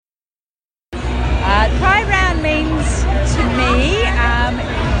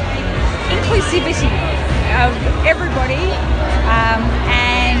inclusivity of everybody,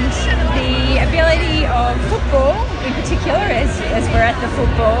 and the ability of football in particular, as we're at the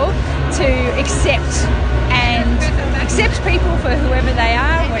football, to accept people for whoever they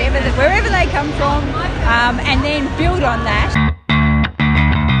are, wherever they come from, and then build on that.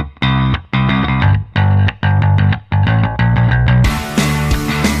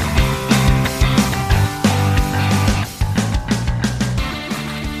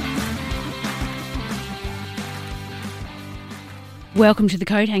 Welcome to the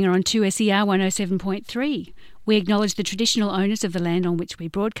Coathanger on 2SER 107.3. We acknowledge the traditional owners of the land on which we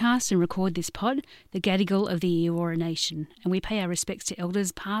broadcast and record this pod, the Gadigal of the Eora Nation, and we pay our respects to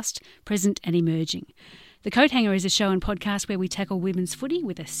elders past, present and emerging. The Coathanger is a show and podcast where we tackle women's footy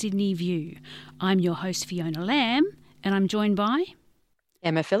with a Sydney view. I'm your host Fiona Lamb, and I'm joined by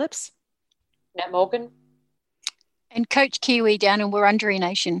Emma Phillips, Nat Morgan, and Coach Kiwi down in Wurundjeri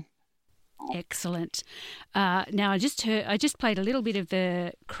Nation. Excellent. Now, I just played a little bit of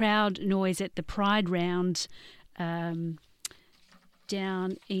the crowd noise at the Pride round down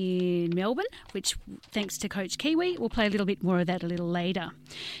in Melbourne, which, thanks to Coach Kiwi, we'll play a little bit more of that a little later.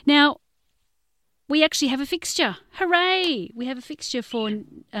 Now, we actually have a fixture. Hooray! We have a fixture for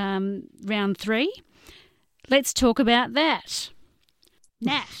round 3. Let's talk about that.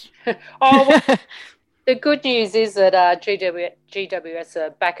 Nat. The good news is that GWS are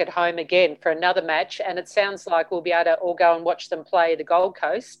back at home again for another match, and it sounds like we'll be able to all go and watch them play the Gold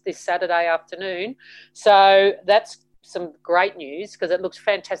Coast this Saturday afternoon. So that's some great news because it looked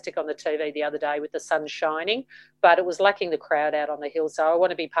fantastic on the TV the other day with the sun shining, but it was lacking the crowd out on the hill. So I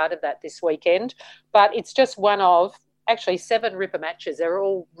want to be part of that this weekend. But it's just one of actually 7 ripper matches. They're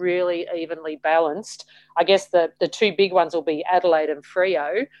all really evenly balanced. I guess the 2 big ones will be Adelaide and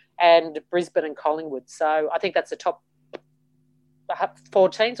Freo, and Brisbane and Collingwood. So I think that's the top 4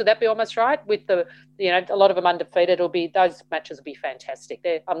 teams. Would that be almost right? With a lot of them undefeated, those matches will be fantastic.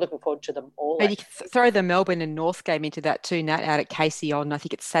 I'm looking forward to them all. And you can throw the Melbourne and North game into that too, Nat, out at Casey on, I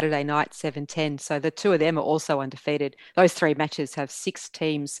think it's Saturday night, 7:10. So the 2 of them are also undefeated. Those 3 matches have 6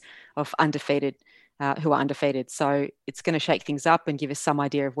 teams of undefeated who are undefeated. So it's going to shake things up and give us some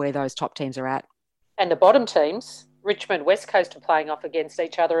idea of where those top teams are at. And the bottom teams, Richmond, West Coast, are playing off against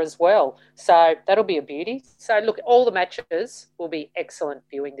each other as well. So that'll be a beauty. So look, all the matches will be excellent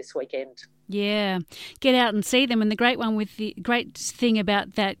viewing this weekend. Yeah, get out and see them. And the great thing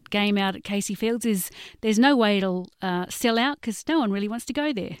about that game out at Casey Fields is there's no way it'll sell out because no one really wants to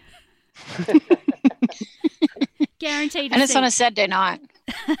go there. Guaranteed. And it's on a Saturday night.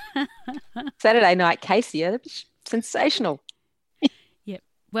 Saturday night, Casey, sensational.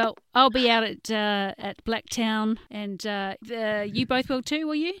 Well, I'll be out at Blacktown, and you both will too,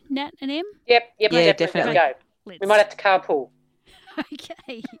 will you, Nat and Em? Yep, yeah, definitely. Go. We might have to carpool.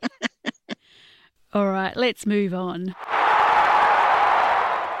 Okay. All right, let's move on.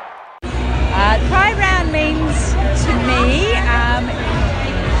 Pride round means to me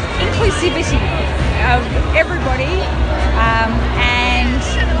inclusivity of everybody, and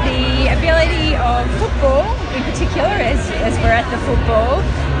the ability of football in particular, as we're at the football,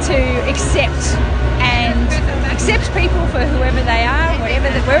 to accept people for whoever they are,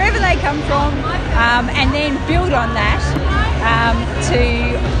 wherever they come from, and then build on that,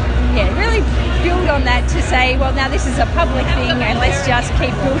 really build on that to say, well, now this is a public thing and let's just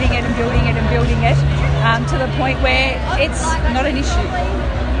keep building it and building it and building it to the point where it's not an issue.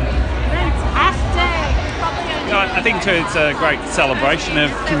 I think too it's a great celebration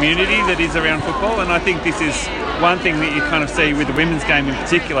of community that is around football, and I think this is one thing that you kind of see with the women's game in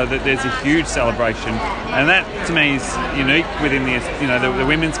particular, that there's a huge celebration, and that to me is unique within the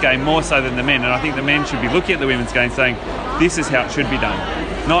women's game more so than the men. And I think the men should be looking at the women's game saying this is how it should be done,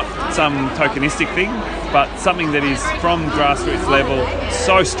 not some tokenistic thing, but something that is from grassroots level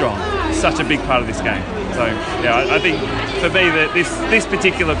so strong, such a big part of this game. So yeah, I think for me that this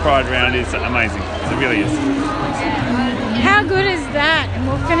particular Pride round is amazing. It really is. How good is that? And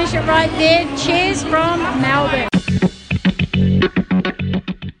we'll finish it right there. Cheers from Melbourne.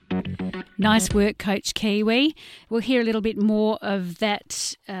 Nice work, Coach Kiwi. We'll hear a little bit more of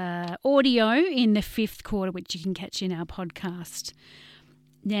that audio in the 5th quarter, which you can catch in our podcast.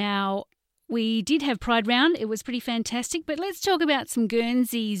 Now, we did have Pride Round. It was pretty fantastic, but let's talk about some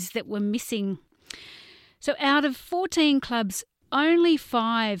Guernseys that were missing. So out of 14 clubs, only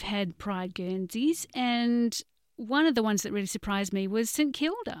 5 had Pride Guernseys, and one of the ones that really surprised me was St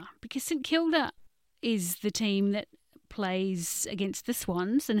Kilda, because St Kilda is the team that plays against the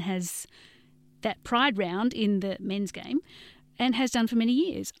Swans and has that Pride round in the men's game and has done for many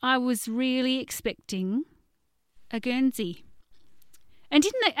years. I was really expecting a Guernsey. And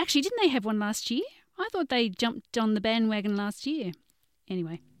didn't they have one last year? I thought they jumped on the bandwagon last year.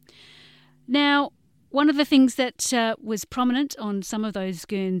 Anyway. Now, one of the things that was prominent on some of those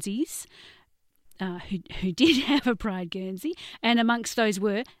Guernseys, who did have a Pride Guernsey, and amongst those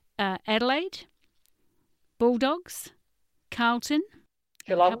were Adelaide, Bulldogs, Carlton,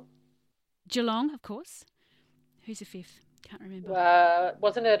 Geelong, of course. Who's the fifth? Can't remember.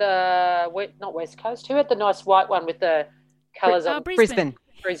 Wasn't it not West Coast? Who had the nice white one with the colours on? Brisbane.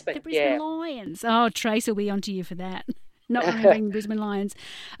 The Brisbane Lions. Oh, Trace will be onto you for that. Not remembering Brisbane Lions.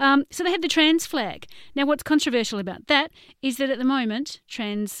 So they had the trans flag. Now, what's controversial about that is that at the moment,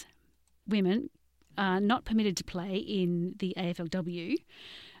 trans women are not permitted to play in the AFLW.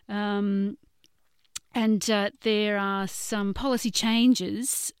 And there are some policy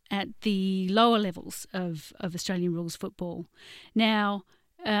changes at the lower levels of Australian rules football. Now,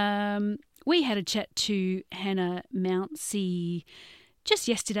 we had a chat to Hannah Mouncey just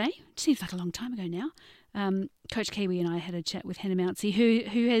yesterday. It seems like a long time ago now. Coach Kiwi and I had a chat with Hannah Mouncey,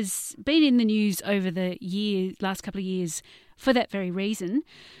 who has been in the news over the last couple of years for that very reason.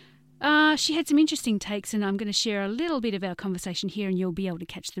 She had some interesting takes, and I'm going to share a little bit of our conversation here, and you'll be able to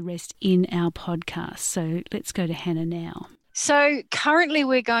catch the rest in our podcast. So let's go to Hannah now. So currently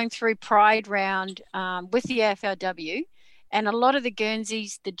we're going through Pride round with the AFLW, and a lot of the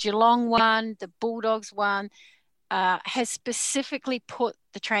Guernseys, the Geelong one, the Bulldogs one, has specifically put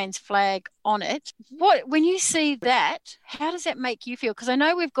the trans flag on it. When you see that, how does that make you feel? Because I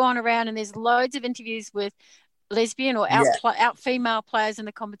know we've gone around and there's loads of interviews with lesbian or out female players in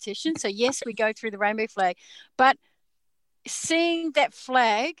the competition. So yes, we go through the rainbow flag, but seeing that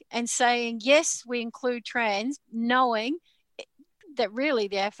flag and saying, yes, we include trans, knowing that really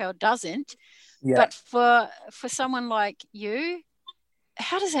the AFL doesn't. Yeah. But for someone like you,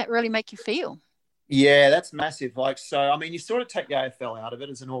 how does that really make you feel? Yeah, that's massive. So, I mean, you sort of take the AFL out of it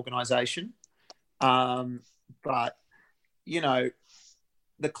as an organisation. But,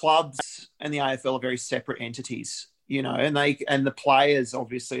 the clubs and the AFL are very separate entities, and the players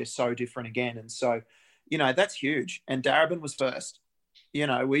obviously are so different again. And so, that's huge. And Darebin was first.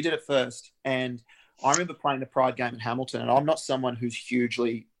 We did it first. And I remember playing the Pride game in Hamilton, and I'm not someone who's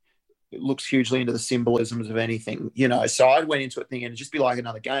looks hugely into the symbolisms of anything, So I went into it thinking it'd just be like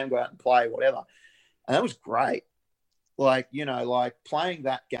another game, go out and play, whatever. And that was great. Playing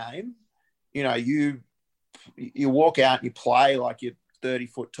that game, you walk out and you play like you're 30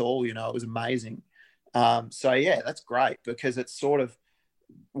 foot tall, it was amazing. So yeah, that's great because it's sort of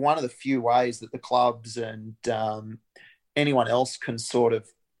one of the few ways that the clubs and anyone else can sort of,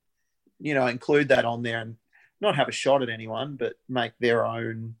 include that on there and not have a shot at anyone, but make their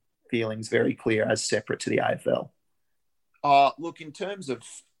own feelings very clear as separate to the AFL. Look, in terms of,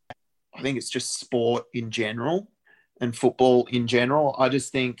 I think it's just sport in general and football in general. I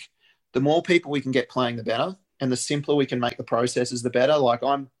just think the more people we can get playing, the better. And the simpler we can make the processes, the better. Like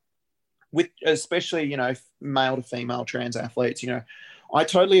I'm with, especially, male to female trans athletes, I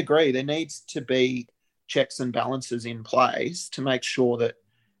totally agree. There needs to be checks and balances in place to make sure that,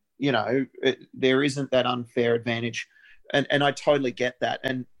 there isn't that unfair advantage. And I totally get that.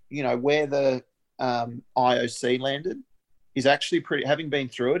 And, where the IOC landed is actually pretty, having been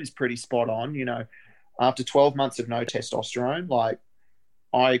through it, is pretty spot on. After 12 months of no testosterone,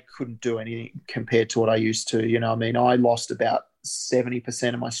 I couldn't do anything compared to what I used to. I lost about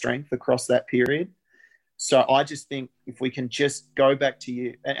 70% of my strength across that period. So I just think if we can just go back to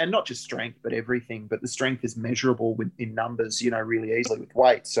you, and not just strength, but everything, but the strength is measurable in numbers, really easily with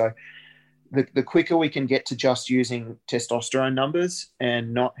weight. So the quicker we can get to just using testosterone numbers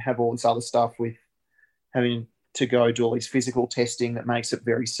and not have all this other stuff with having to go do all these physical testing that makes it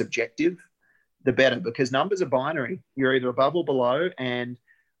very subjective, the better, because numbers are binary. You're either above or below, and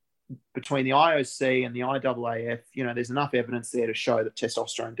between the IOC and the IAAF, there's enough evidence there to show that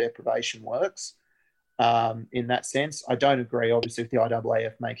testosterone deprivation works. In that sense, I don't agree, obviously, with the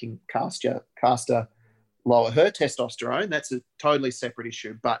IAAF making Caster lower her testosterone. That's a totally separate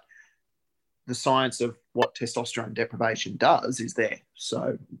issue, but the science of what testosterone deprivation does is there.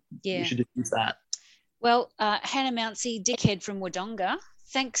 So you should use that. Well, Hannah Mouncey, dickhead from Wodonga.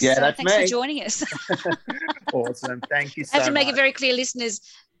 Thanks for joining us. Awesome. Thank you so much. I have to make it very clear, listeners,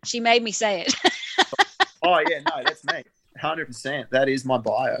 she made me say it. Oh, yeah, no, that's me. 100%. That is my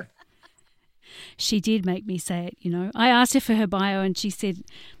bio. She did make me say it, I asked her for her bio and she said,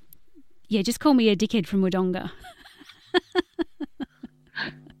 yeah, just call me a dickhead from Wodonga.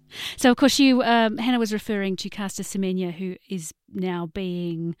 So, of course, Hannah was referring to Caster Semenya, who is now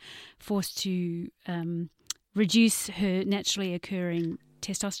being forced to reduce her naturally occurring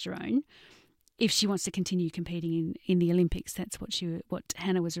testosterone if she wants to continue competing in the Olympics. That's what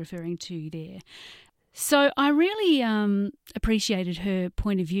Hannah was referring to there. So I really appreciated her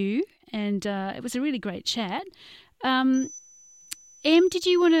point of view, and it was a really great chat. Em, did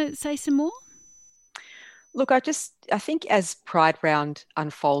you want to say some more? Look, I think as Pride Round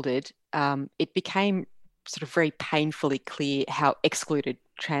unfolded, it became sort of very painfully clear how excluded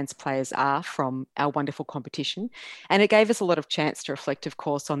trans players are from our wonderful competition. And it gave us a lot of chance to reflect, of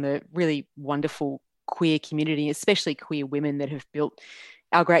course, on the really wonderful queer community, especially queer women that have built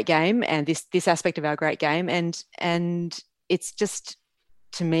our great game and this aspect of our great game. And it's just,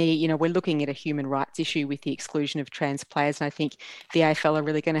 to me, we're looking at a human rights issue with the exclusion of trans players. And I think the AFL are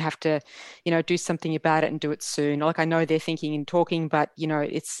really going to have to, do something about it and do it soon. Like, I know they're thinking and talking, but,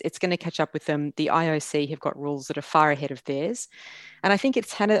 it's going to catch up with them. The IOC have got rules that are far ahead of theirs. And I think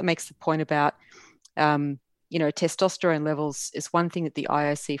it's Hannah that makes the point about, testosterone levels is one thing that the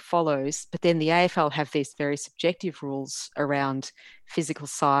IOC follows, but then the AFL have these very subjective rules around physical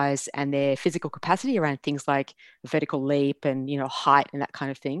size and their physical capacity around things like vertical leap and, height and that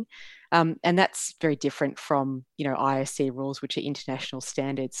kind of thing. And that's very different from, IOC rules, which are international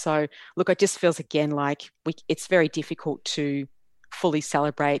standards. So, look, it just feels again like it's very difficult to fully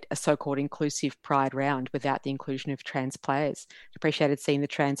celebrate a so-called inclusive Pride round without the inclusion of trans players. I appreciated seeing the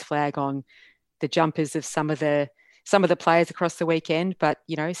trans flag on the jumpers of some of the players across the weekend, but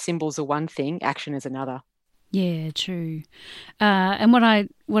symbols are one thing, action is another. Yeah, true. And what I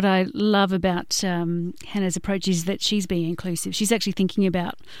love about Hannah's approach is that she's being inclusive. She's actually thinking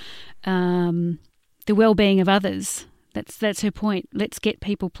about the well-being of others. That's her point. Let's get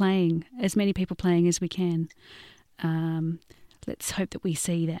people playing, as many people playing as we can. Let's hope that we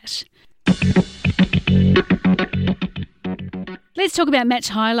see that. Let's talk about match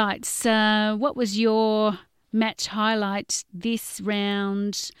highlights. What was your match highlight this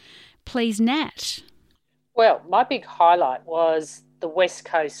round, please, Nat? Well, my big highlight was the West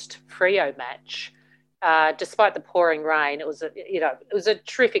Coast Freo match. Despite the pouring rain, it was a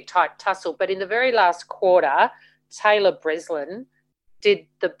terrific tight tussle. But in the very last quarter, Taylor Breslin did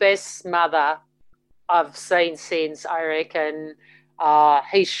the best smother I've seen since, I reckon,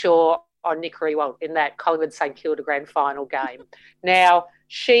 Heath Shaw on Nickery, in that Collingwood St Kilda grand final game. Now,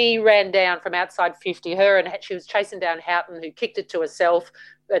 she ran down from outside 50, she was chasing down Houghton, who kicked it to herself.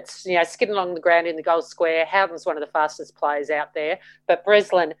 It's, skidding along the ground in the goal square. Houghton's one of the fastest players out there. But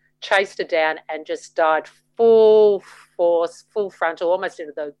Breslin chased her down and just died full force, full frontal, almost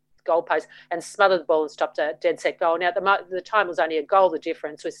into the goalpost, and smothered the ball and stopped a dead set goal. Now, at the time was only a goal the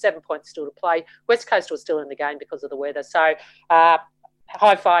difference, with 7 points still to play. West Coast was still in the game because of the weather. So,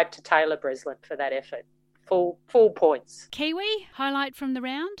 high five to Taylor Breslin for that effort. Full points. Kiwi, highlight from the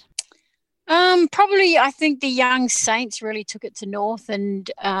round? Probably, I think the young Saints really took it to North, and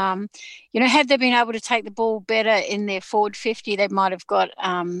had they been able to take the ball better in their forward 50, they might have got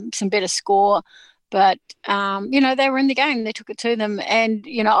some better score. But they were in the game; they took it to them, and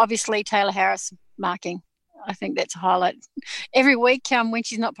obviously Taylor Harris marking. I think that's a highlight every week when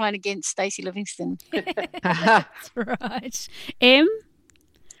she's not playing against Stacey Livingston. That's right. Em?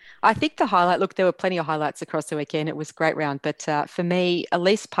 I think the highlight, look, there were plenty of highlights across the weekend. It was a great round. But for me,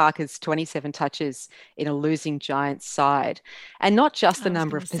 Elise Parker's 27 touches in a losing Giants side. And not just the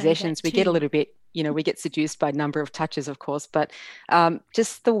number of possessions. We get a little bit, we get seduced by number of touches, of course, but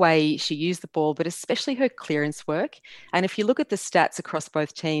just the way she used the ball, but especially her clearance work. And if you look at the stats across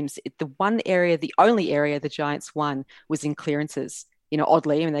both teams, the only area the Giants won was in clearances.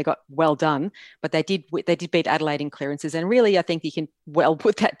 Oddly, they got well done, but they did beat Adelaide in clearances. And really, I think you can well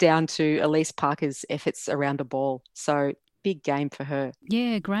put that down to Elise Parker's efforts around the ball. So big game for her.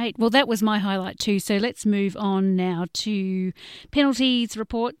 Yeah, great. Well, that was my highlight too. So let's move on now to penalties,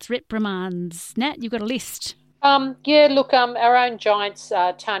 reports, reprimands. Nat, you've got a list. Our own Giants,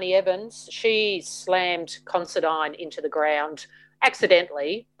 Tani Evans, she slammed Considine into the ground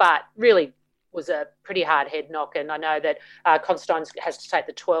accidentally, but really was a pretty hard head knock. And I know that Considine has to take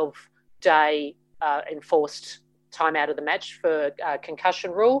the 12-day enforced time out of the match for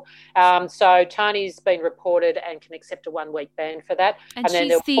concussion rule. So Tani's been reported and can accept a 1 week ban for that. And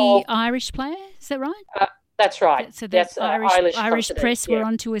she's the Irish player, is that right? That's right. So that's Irish press were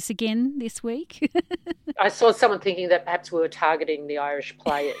onto us again this week. I saw someone thinking that perhaps we were targeting the Irish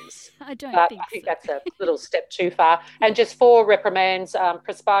players. I think that's a little step too far. And just 4 reprimands,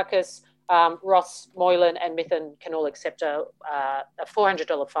 Prasparkas, Ross, Moylan and Mithen can all accept a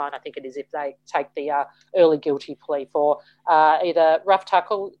 $400 fine, I think it is, if they take the early guilty plea for either rough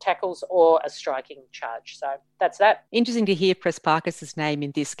tackles or a striking charge. So that's that. Interesting to hear Prasparkas' name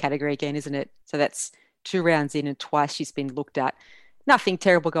in this category again, isn't it? So that's 2 rounds in and twice she's been looked at nothing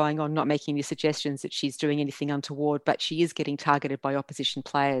terrible going on, not making any suggestions that she's doing anything untoward, but she is getting targeted by opposition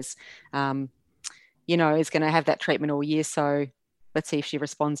players. Is going to have that treatment all year. So let's see if she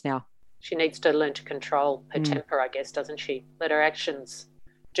responds now. She needs to learn to control her temper, I guess, doesn't she? Let her actions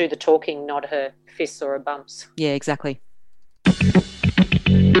do the talking, not her fists or her bumps. Yeah, exactly.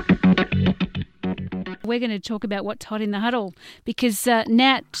 We're going to talk about what's hot in the huddle because,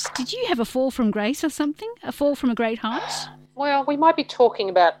 Nat, did you have a fall from grace or something? A fall from a great height? Well, we might be talking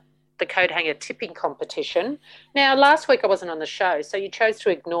about the Coathanger Tipping Competition. Now, last week I wasn't on the show, so you chose to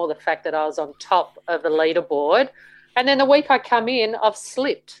ignore the fact that I was on top of the leaderboard. And then the week I come in, I've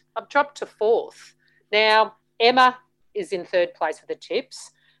slipped. I've dropped to 4th. Now, Emma is in 3rd place with the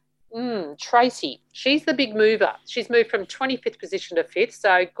tips. Tracy, she's the big mover. She's moved from 25th position to 5th,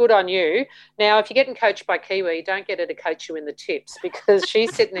 so good on you. Now, if you're getting coached by Kiwi, don't get her to coach you in the tips because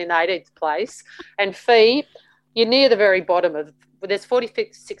she's sitting in 18th place. And Fee, you're near the very bottom of, there's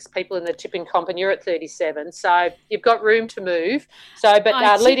 46 people in the tipping comp and you're at 37, so you've got room to move. So, but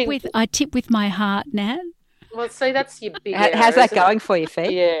I tip with my heart, Nat. Well, see, that's your big How's that going for you,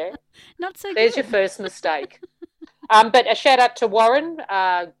 Fee? Yeah. Not so There's good. your first mistake. But a shout out to Warren.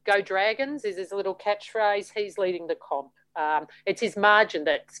 Go Dragons is his little catchphrase. He's leading the comp. It's his margin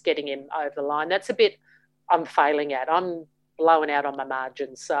that's getting him over the line. That's a bit I'm failing at. I'm blowing out on my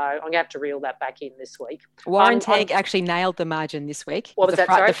margin, so I'm going to have to reel that back in this week. Warren Teague actually nailed the margin this week. What was that,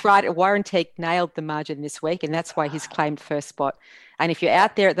 sorry? Warren Teague nailed the margin this week, and that's why he's claimed first spot. And if you're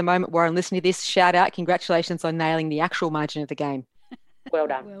out there at the moment, Warren, listening to this, shout out, congratulations on nailing the actual margin of the game. Well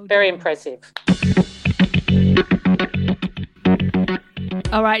done. Very impressive.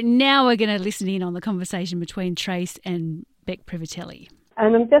 All right, now we're going to listen in on the conversation between Trace and Bec Privitelli.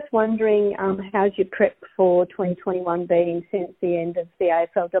 And I'm just wondering, how's your prep for 2021 been since the end of the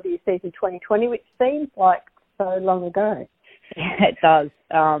AFLW season 2020, which seems like so long ago? Yeah, it does.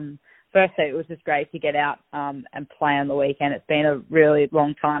 Firstly, it was just great to get out and play on the weekend. It's been a really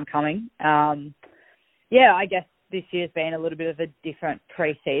long time coming. I guess this year's been a little bit of a different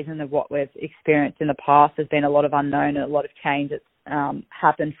pre-season of what we've experienced in the past. There's been a lot of unknown and a lot of change that's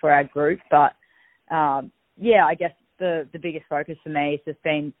happened for our group. But, I guess the biggest focus for me has just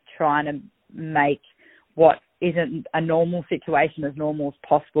been trying to make what isn't a normal situation as normal as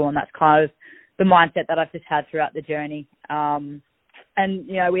possible. And that's kind of the mindset that I've just had throughout the journey.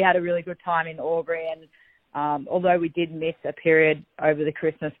 We had a really good time in Albury, and although we did miss a period over the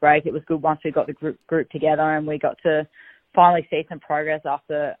Christmas break, it was good once we got the group together and we got to finally see some progress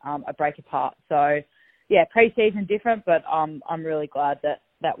after a break apart. So, pre-season different, but I'm really glad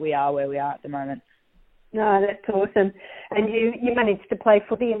that we are where we are at the moment. No, that's awesome. And you managed to play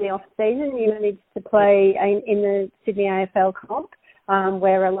footy in the off-season. You managed to play in the Sydney AFL comp,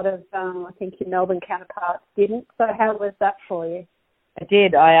 where a lot of, I think, your Melbourne counterparts didn't. So how was that for you? I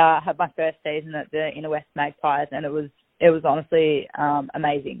did. I had my first season at the Inner West Magpies, and it was honestly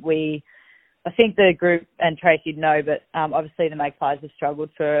amazing. I think the group, and Tracy, you'd know, but obviously the Magpies have struggled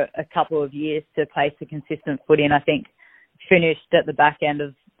for a couple of years to place a consistent footy, and I think finished at the back end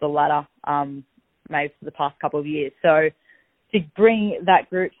of the ladder, maybe for the past couple of years. So to bring that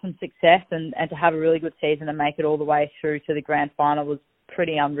group some success and to have a really good season and make it all the way through to the grand final was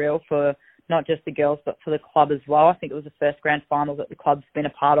pretty unreal for not just the girls, but for the club as well. I think it was the first grand final that the club's been a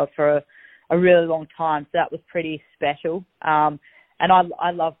part of for a really long time. So that was pretty special. And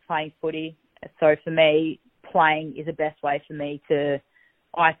I love playing footy. So for me, playing is the best way for me to,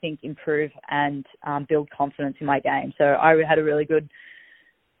 I think, improve and build confidence in my game. So I had a really good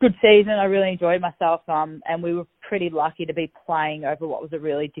season. I really enjoyed myself, and we were pretty lucky to be playing over what was a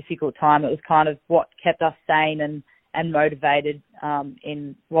really difficult time. It was kind of what kept us sane and motivated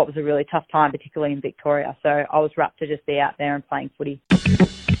in what was a really tough time, particularly in Victoria. So I was rapt to just be out there and playing footy.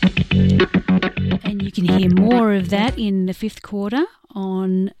 And you can hear more of that in the fifth quarter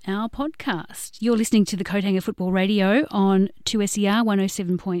on our podcast. You're listening to the Coathanger Football Radio on 2SER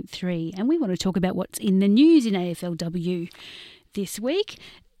 107.3, and we want to talk about what's in the news in AFLW this week.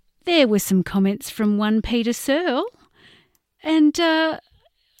 There were some comments from one Peter Searle, and a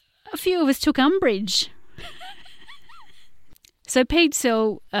few of us took umbrage. So Pete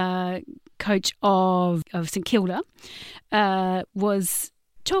Searle, coach of St Kilda, was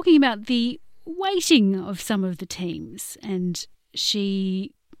talking about the weighting of some of the teams, and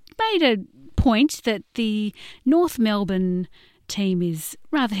she made a point that the North Melbourne team is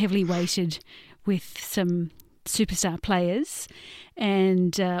rather heavily weighted with some superstar players,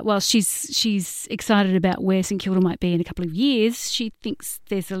 and while she's excited about where St Kilda might be in a couple of years, she thinks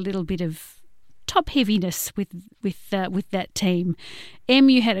there's a little bit of top heaviness with that team. Em,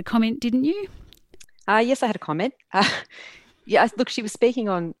 you had a comment, didn't you? Yes, I had a comment. Yeah, look, she was speaking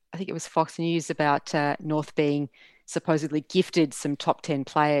on, I think it was Fox News, about North being supposedly gifted some top 10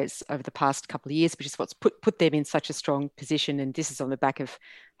 players over the past couple of years, which is what's put them in such a strong position. And this is on the back of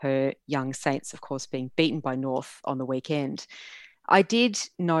her young Saints, of course, being beaten by North on the weekend. I did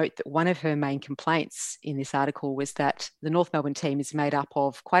note that one of her main complaints in this article was that the North Melbourne team is made up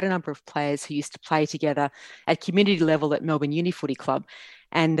of quite a number of players who used to play together at community level at Melbourne Uni Footy Club.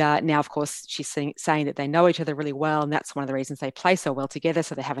 And now, of course, she's saying that they know each other really well, and that's one of the reasons they play so well together,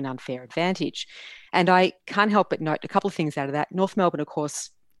 so they have an unfair advantage. And I can't help but note a couple of things out of that. North Melbourne, of course,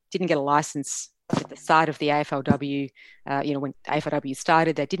 didn't get a licence at the start of the AFLW. When AFLW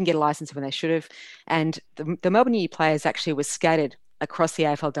started, they didn't get a licence when they should have. And the Melbourne Uni players actually were scattered across the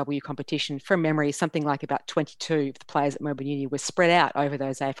AFLW competition. From memory, something like about 22 of the players at Melbourne Uni were spread out over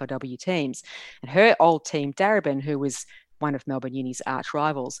those AFLW teams. And her old team, Darebin, who was one of Melbourne Uni's arch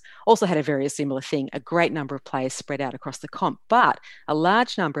rivals, also had a very similar thing, a great number of players spread out across the comp. But a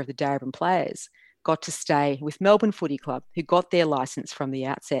large number of the Darebin players got to stay with Melbourne Footy Club, who got their licence from the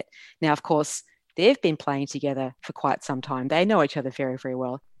outset. Now, of course, they've been playing together for quite some time. They know each other very, very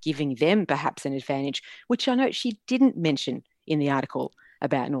well, giving them perhaps an advantage, which I know she didn't mention in the article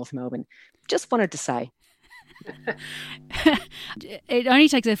about North Melbourne. Just wanted to say. It only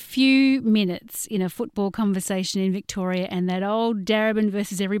takes a few minutes in a football conversation in Victoria and that old Darebin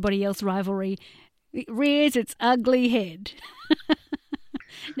versus everybody else rivalry rears its ugly head.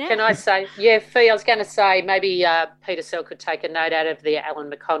 Now, can I say, Fee, I was going to say maybe Peter Sell could take a note out of the Alan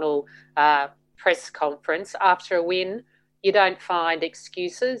McConnell press conference. After a win, you don't find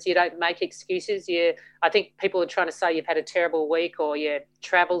excuses. You don't make excuses. I think people are trying to say you've had a terrible week or your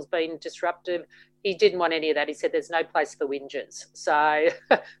travel's been disruptive. He didn't want any of that. He said there's no place for whingers. So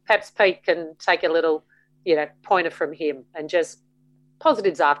perhaps Pete can take a little, pointer from him and just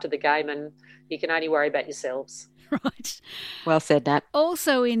positives after the game, and you can only worry about yourselves. Right. Well said, Nat.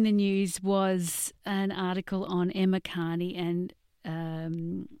 Also in the news was an article on Emma Carney and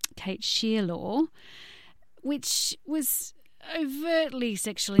Kate Shearlaw, which was overtly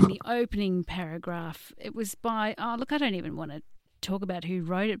sexual in the opening paragraph. It was by, I don't even want to talk about who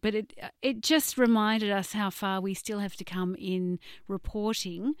wrote it, but it just reminded us how far we still have to come in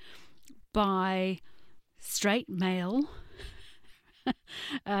reporting by straight male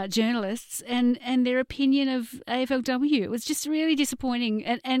journalists and their opinion of AFLW. It was just really disappointing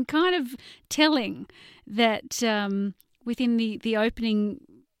and kind of telling that within the opening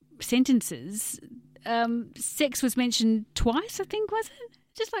sentences, sex was mentioned twice, I think, was it?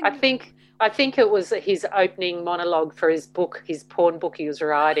 Just like I think it was his opening monologue for his book, his porn book he was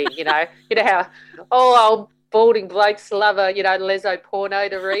writing. You know how all old balding blokes love a leso porno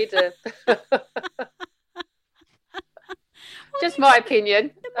to read. Just my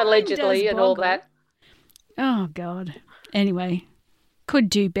opinion, allegedly, and all that. Oh God. Anyway, could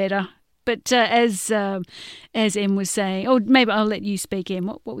do better. But as Em was saying, or maybe I'll let you speak, Em.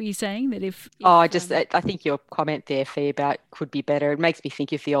 What were you saying? That I think your comment there, Fee, about could be better. It makes me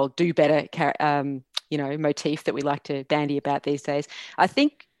think of the old do better, motif that we like to bandy about these days. I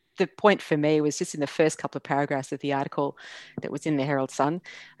think the point for me was just in the first couple of paragraphs of the article that was in the Herald Sun.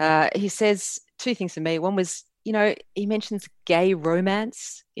 He says two things to me. One was, he mentions gay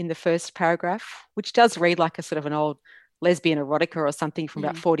romance in the first paragraph, which does read like a sort of an old lesbian erotica or something from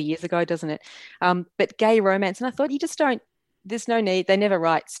about 40 years ago, doesn't it? But gay romance, and I thought there's no need. They never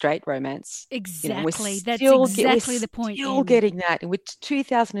write straight romance. Exactly. That's exactly the point. Still getting that. And with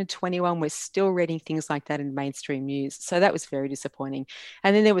 2021, we're still reading things like that in mainstream news. So that was very disappointing.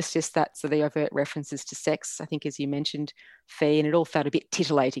 And then there was just that, so the overt references to sex, I think, as you mentioned, Fee, and it all felt a bit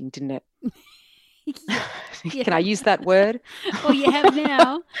titillating, didn't it? Yeah. Can I use that word? Well, you have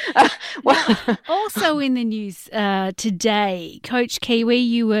now. Also in the news today, Coach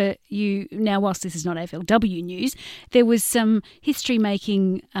Kiwi, now whilst this is not AFLW news, there was some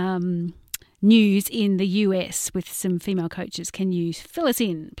history-making news in the US with some female coaches. Can you fill us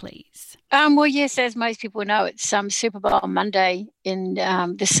in, please? Well, yes, as most people know, it's Super Bowl Monday in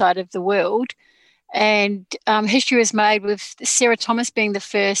this side of the world. And history was made with Sarah Thomas being the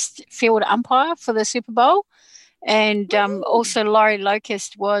first field umpire for the Super Bowl. And also Laurie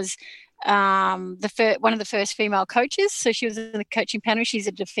Locust was one of the first female coaches. So she was in the coaching panel. She's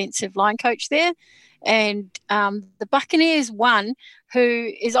a defensive line coach there. And the Buccaneers won,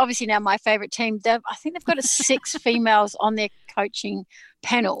 who is obviously now my favourite team. I think they've got 6 females on their coaching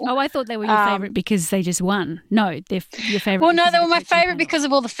panel. Oh, I thought they were your favourite because they just won. No, they're your favourite. Well, no, they were my favourite because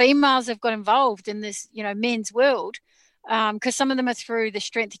of all the females they've got involved in this, men's world. because some of them are through the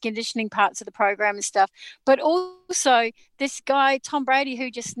strength and conditioning parts of the program and stuff. But also this guy, Tom Brady, who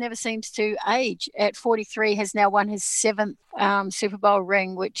just never seems to age at 43, has now won his 7th Super Bowl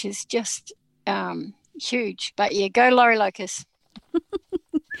ring, which is just huge. But yeah, go Laurie Locust.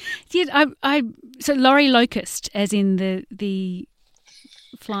 So Laurie Locust, as in the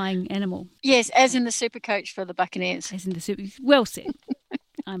flying animal. Yes, as in the super coach for the Buccaneers. As in the super. Well said.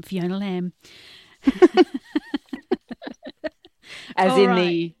 I'm Fiona Lamb. As All in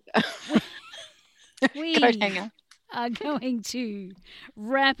right. We Coathanger are going to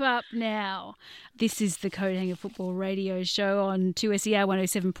wrap up now. This is the Coathanger Football Radio Show on 2SER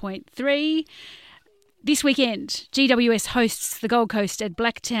 107.3. This weekend, GWS hosts the Gold Coast at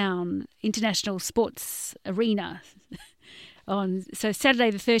Blacktown International Sports Arena on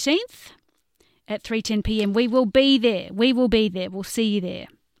Saturday the 13th at 3:10 p.m. We will be there. We'll see you there.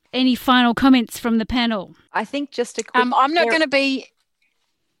 Any final comments from the panel? I think just a quick... I'm not going to be...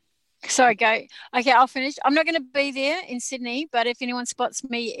 Sorry, go. Okay, I'll finish. I'm not going to be there in Sydney, but if anyone spots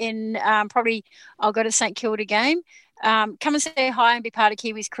me in probably I'll go to St Kilda game. Come and say hi and be part of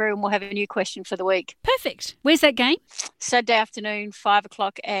Kiwi's crew, and we'll have a new question for the week. Perfect. Where's that game? Saturday afternoon, 5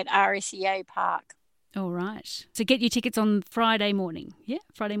 o'clock at RSEA Park. All right. So get your tickets on Friday morning. Yeah,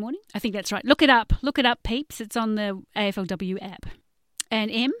 Friday morning? I think that's right. Look it up, peeps. It's on the AFLW app. And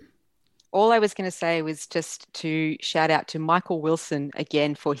Em? All I was going to say was just to shout out to Michael Wilson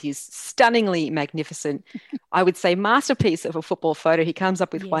again for his stunningly magnificent, I would say, masterpiece of a football photo. He comes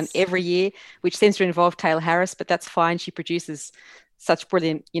up with one every year, which seems to involve Taylor Harris, but that's fine. She produces such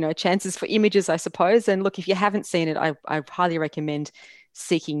brilliant, chances for images, I suppose. And look, if you haven't seen it, I highly recommend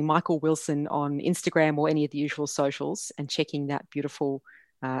seeking Michael Wilson on Instagram or any of the usual socials and checking that beautiful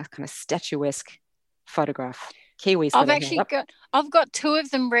kind of statuesque photograph. Kiwis. I've got 2 of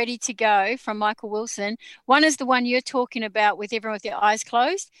them ready to go from Michael Wilson. One is the one you're talking about with everyone with their eyes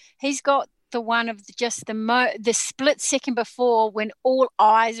closed. He's got the one of the split second before when all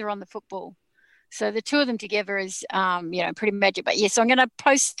eyes are on the football. So the 2 of them together is, pretty magic. But yes, I'm going to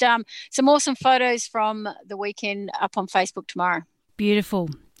post some awesome photos from the weekend up on Facebook tomorrow. Beautiful.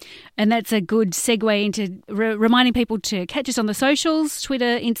 And that's a good segue into reminding people to catch us on the socials,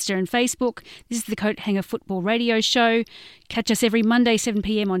 Twitter, Insta and Facebook. This is the Coathanger Football Radio Show. Catch us every Monday, 7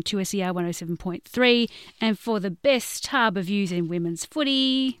 p.m. on 2SER 107.3. And for the best harbour views in women's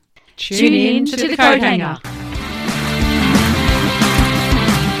footy, tune in to the Coathanger.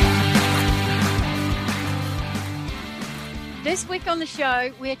 This week on the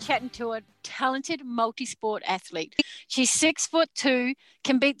show, we're chatting to a talented multi-sport athlete. She's 6'2",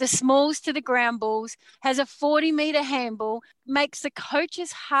 can beat the smalls to the ground balls, has a 40-metre handball, makes the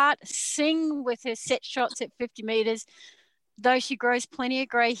coach's heart sing with her set shots at 50 metres, though she grows plenty of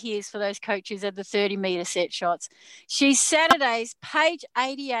grey hairs for those coaches at the 30-metre set shots. She's Saturday's page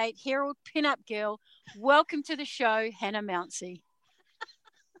 88 Herald Pin-Up Girl. Welcome to the show, Hannah Mouncey.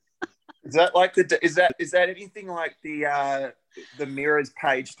 Is that like is that anything like the Mirror's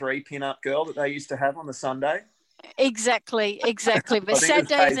page 3 pin-up girl that they used to have on the Sunday? Exactly. But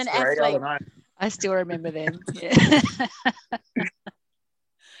Saturday's an athlete. I still remember them. Yeah.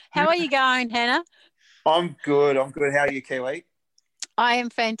 How are you going, Hannah? I'm good. How are you, Kiwi? I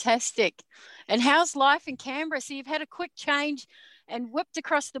am fantastic. And how's life in Canberra? So you've had a quick change and whipped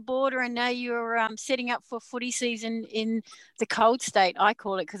across the border, and now you're setting up for footy season in the cold state, I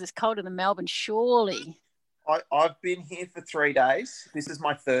call it, because it's colder than Melbourne, surely. I've been here for 3 days. This is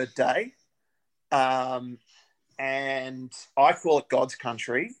my 3rd day. And I call it God's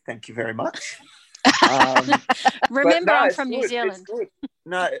country. Thank you very much. Remember, I'm from New Zealand. It's good.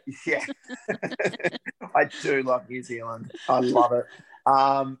 No, yeah. I do love New Zealand. I love it.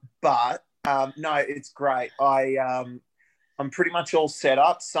 No, it's great. I'm pretty much all set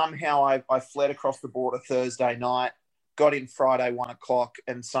up. Somehow I fled across the border Thursday night, got in Friday 1 o'clock,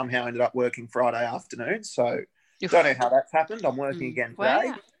 and somehow ended up working Friday afternoon. So don't know how that's happened. I'm working again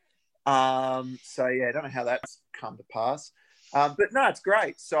today. Wow. Don't know how that's come to pass. But no, it's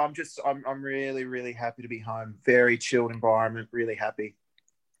great. So I'm really, really happy to be home. Very chilled environment. Really happy.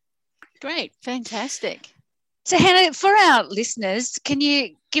 Great, fantastic. So Hannah, for our listeners, can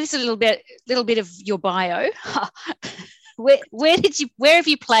you give us a little bit of your bio? Where have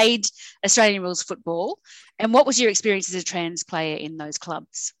you played Australian rules football, and what was your experience as a trans player in those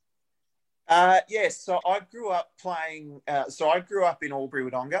clubs? So I grew up playing. I grew up in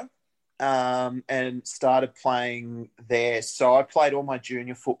Albury-Wodonga, and started playing there. So I played all my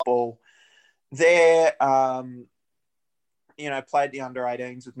junior football there. Played the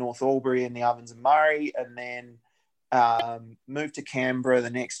under-18s with North Albury and the Ovens and Murray, and then Moved to Canberra the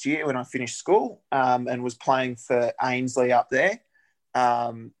next year when I finished school, and was playing for Ainsley up there.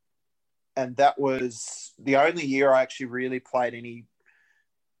 And that was the only year I actually really played any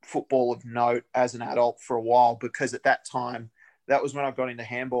football of note as an adult for a while, because at that time, that was when I got into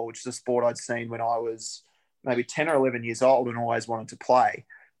handball, which is a sport I'd seen when I was maybe 10 or 11 years old and always wanted to play.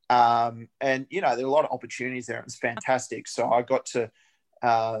 And, there were a lot of opportunities there. It was fantastic. So I got to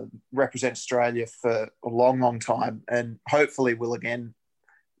represent Australia for a long, long time, and hopefully will again,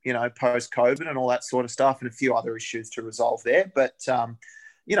 post-COVID and all that sort of stuff, and a few other issues to resolve there. But,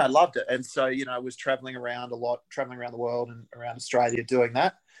 loved it. And so, I was traveling around the world and around Australia doing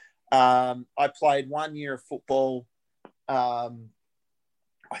that. I played 1 year of football, I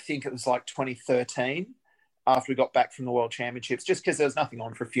think it was like 2013, after we got back from the World Championships, just because there was nothing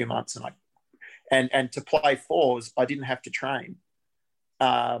on for a few months. And to play fours, I didn't have to train.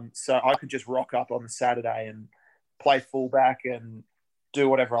 So I could just rock up on the Saturday and play fullback and do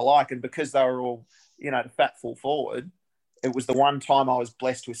whatever I like. And because they were all, the fat full forward, it was the one time I was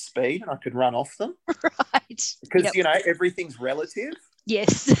blessed with speed and I could run off them. Right. Because, everything's relative.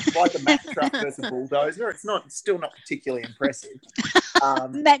 Yes. Like a Mack truck versus a bulldozer. It's still not particularly impressive.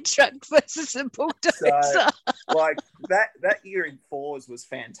 Mack truck versus a bulldozer. So, that year in fours was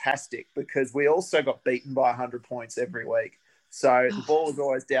fantastic, because we also got beaten by 100 points every week. So the ball was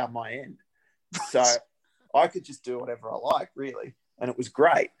always down my end. So I could just do whatever I like, really. And it was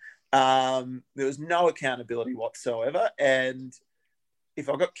great. There was no accountability whatsoever. And if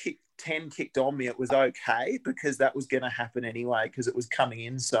I got 10 kicked on me, it was okay, because that was going to happen anyway, because it was coming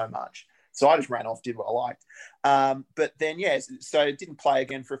in so much. So I just ran off, did what I liked. But then, so I didn't play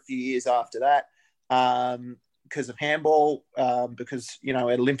again for a few years after that, because of handball, because, we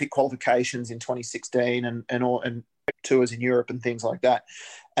had Olympic qualifications in 2016 and tours in Europe and things like that.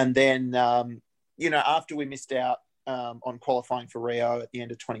 And then, after we missed out on qualifying for Rio at the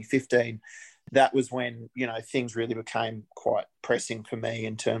end of 2015, that was when, things really became quite pressing for me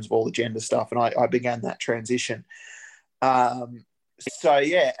in terms of all the gender stuff. And I began that transition. And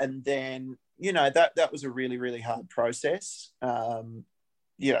then, that was a really, really hard process,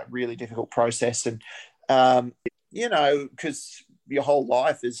 really difficult process. And, because your whole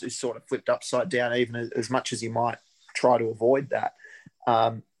life is sort of flipped upside down, even as much as you might try to avoid that.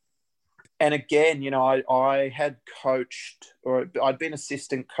 And again, I had coached, or I'd been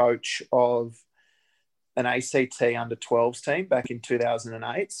assistant coach of an ACT under 12s team back in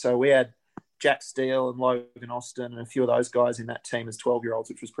 2008. So we had Jack Steele and Logan Austin and a few of those guys in that team as 12-year-olds,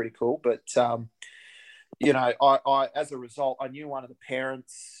 which was pretty cool. But, I as a result, I knew one of the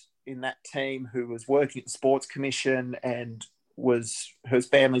parents in that team who was working at the Sports Commission, and her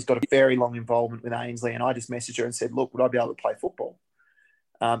family's got a very long involvement with Ainsley. And I just messaged her and said, look, would I be able to play football?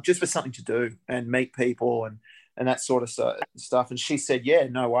 Just for something to do and meet people and that sort of stuff. And she said, yeah,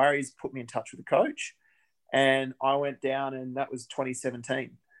 no worries, put me in touch with the coach. And I went down, and that was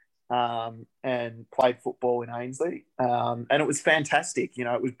 2017, and played football in Ainsley. And it was fantastic.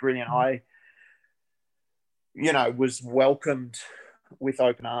 It was brilliant. I, was welcomed with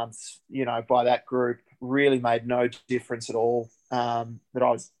open arms, by that group. Really made no difference at all that I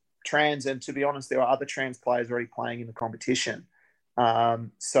was trans. And to be honest, there were other trans players already playing in the competition.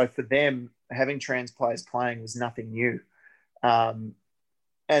 So for them, having trans players playing was nothing new. And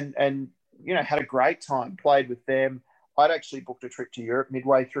had a great time, played with them. I'd actually booked a trip to Europe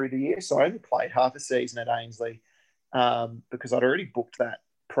midway through the year, so I only played half a season at Ainsley, because I'd already booked that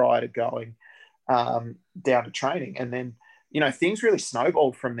prior to going down to training. And then, things really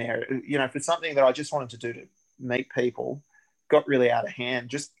snowballed from there. For something that I just wanted to do to meet people, got really out of hand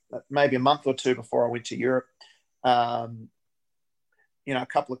just maybe a month or two before I went to Europe. A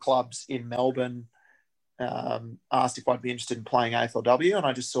couple of clubs in Melbourne asked if I'd be interested in playing AFLW, and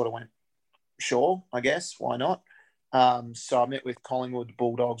I just sort of went, sure, I guess, why not? So I met with Collingwood,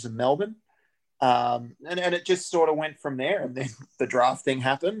 Bulldogs and Melbourne, and it just sort of went from there. And then the draft thing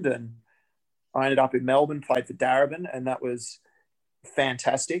happened, and I ended up in Melbourne, played for Darebin, and that was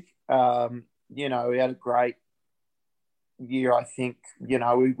fantastic. We had a great year, I think.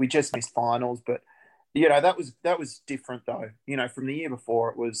 We just missed finals, but that was different though. From the year before,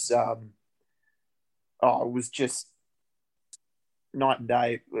 it was just night and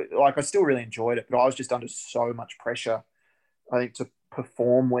day. Like, I still really enjoyed it, but I was just under so much pressure, I think, to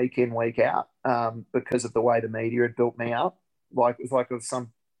perform week in, week out, because of the way the media had built me up. Like, it was like it was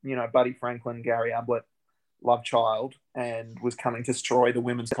some, Buddy Franklin, Gary Ablett love child, and was coming to destroy the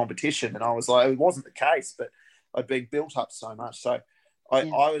women's competition. And I was like, it wasn't the case, but I'd been built up so much. So I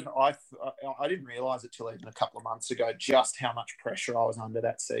didn't realise it till even a couple of months ago just how much pressure I was under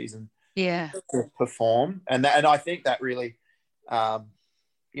that season. Yeah. to perform. And I think that really,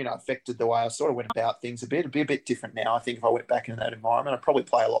 affected the way I sort of went about things a bit. It'd be a bit different now. I think if I went back into that environment, I'd probably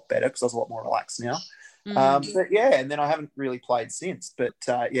play a lot better because I was a lot more relaxed now. But yeah, and then I haven't really played since. But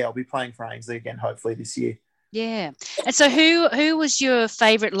I'll be playing for Ainsley again hopefully this year. Yeah. And so who was your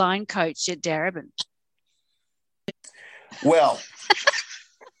favourite line coach at Darebin? Well,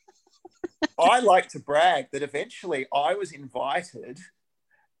 I like to brag that eventually I was invited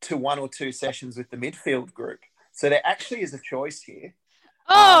to 1 or 2 sessions with the midfield group. So there actually is a choice here.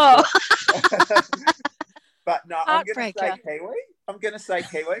 Oh! But no, I'm going to say Kiwi. I'm going to say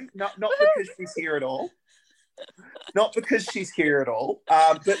Kiwi. Not because she's here at all. Not because she's here at all.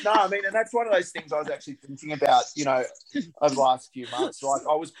 But no, I mean, and that's one of those things I was actually thinking about, over the last few months. Like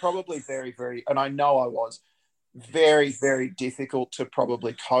I was probably very, very, and I know I was, very, very difficult to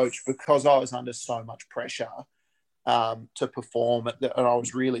probably coach because I was under so much pressure to perform, and I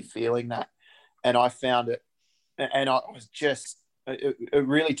was really feeling that. And I found it, and I was just, it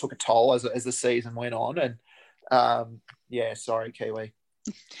really took a toll as the season went on. And sorry, Kiwi.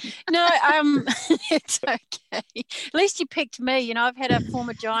 No, it's okay. At least you picked me. I've had a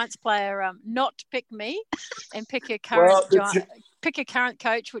former Giants player not pick me and pick a current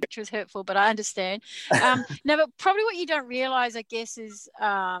coach, which was hurtful, but I understand. No, but probably what you don't realise, I guess, is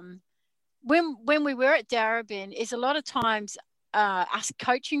when we were at Darebin, is a lot of times us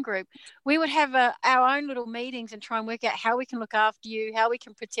coaching group, we would have our own little meetings and try and work out how we can look after you, how we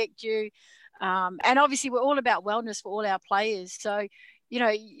can protect you. And obviously we're all about wellness for all our players. So,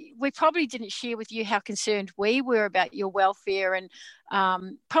 we probably didn't share with you how concerned we were about your welfare. And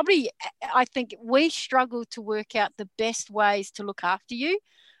I think we struggled to work out the best ways to look after you.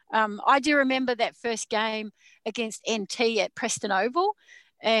 I do remember that first game against NT at Preston Oval.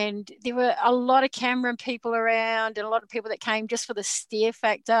 And there were a lot of Cameron people around and a lot of people that came just for the stare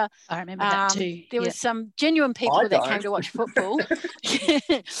factor. I remember that too. There was some genuine people that came to watch football.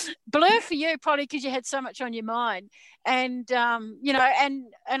 Blur for you, probably because you had so much on your mind. And, and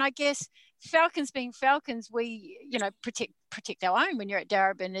I guess Falcons being Falcons, we, protect our own when you're at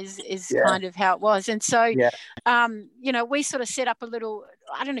Darebin is kind of how it was. And so, we sort of set up a little,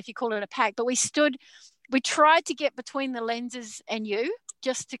 I don't know if you call it a pack, but we tried to get between the lenses and you,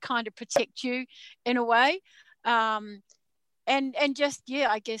 just to kind of protect you in a way. And just,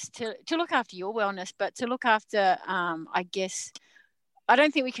 I guess to look after your wellness, but to look after, I guess, I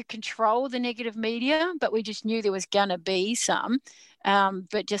don't think we could control the negative media, but we just knew there was going to be some,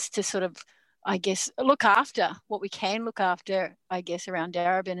 but just to sort of, I guess, look after what we can look after, I guess, around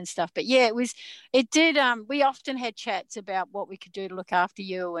Darebin and stuff. But we often had chats about what we could do to look after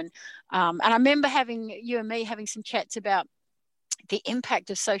you. And I remember you and me having some chats about the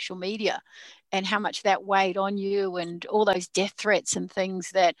impact of social media and how much that weighed on you and all those death threats and things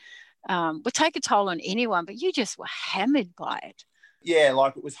that would take a toll on anyone, but you just were hammered by it. Yeah,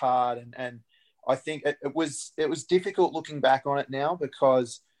 like it was hard. And I think it was difficult looking back on it now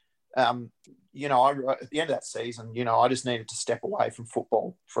because, at the end of that season, I just needed to step away from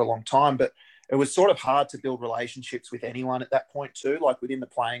football for a long time, but it was sort of hard to build relationships with anyone at that point too, like within the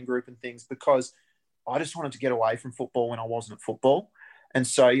playing group and things, because I just wanted to get away from football when I wasn't at football. And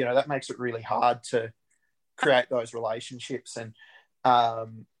so, that makes it really hard to create those relationships. And,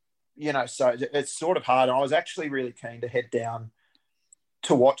 so it's sort of hard. And I was actually really keen to head down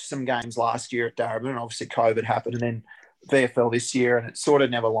to watch some games last year at Darebin. And obviously COVID happened and then VFL this year, and it sort of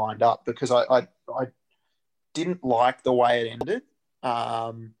never lined up because I didn't like the way it ended,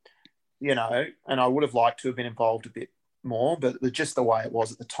 and I would have liked to have been involved a bit more, but just the way it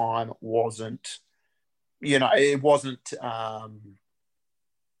was at the time, it wasn't, it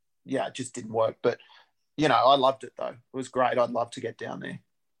just didn't work. But, I loved it though. It was great. I'd love to get down there.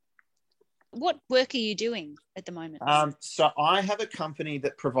 What work are you doing at the moment? So I have a company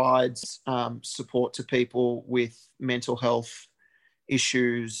that provides support to people with mental health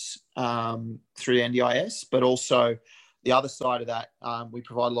issues through the NDIS, but also the other side of that, we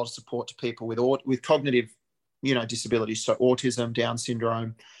provide a lot of support to people with cognitive, disabilities, so autism, Down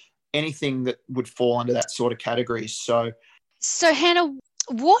syndrome, anything that would fall under that sort of category. So Hannah,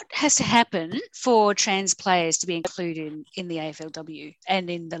 what has to happen for trans players to be included in the AFLW and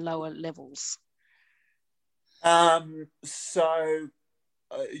in the lower levels? Do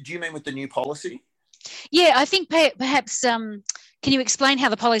you mean with the new policy? Yeah, I think perhaps can you explain how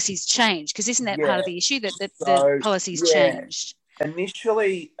the policy's changed? Because isn't that part of the issue that the policy's changed?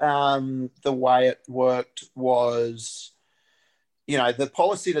 Initially, the way it worked was, the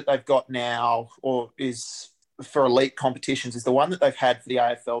policy that they've got now is for elite competitions is the one that they've had for the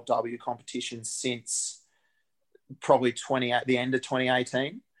AFLW competitions since probably the end of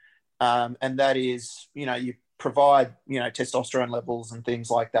 2018. and that is, you provide, testosterone levels and things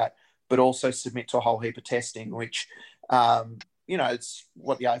like that, but also submit to a whole heap of testing, which, it's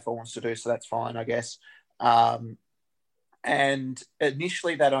what the AFL wants to do, so that's fine, I guess. And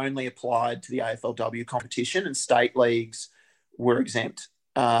initially that only applied to the AFLW competition, and state leagues were exempt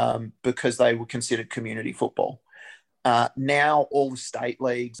because they were considered community football. Now all the state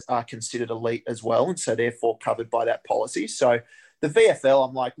leagues are considered elite as well, and so therefore covered by that policy. So the VFL,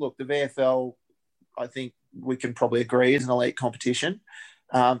 I'm like, look, the VFL, I think we can probably agree is an elite competition.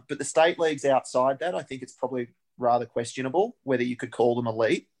 But the state leagues outside that, I think it's probably rather questionable whether you could call them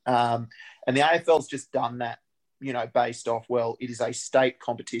elite. And the AFL's just done that, based off, well, it is a state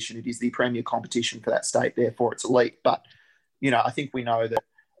competition. It is the premier competition for that state, therefore it's elite. But, I think we know that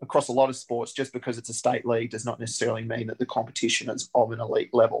across a lot of sports, just because it's a state league does not necessarily mean that the competition is of an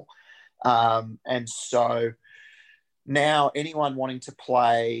elite level. And so now anyone wanting to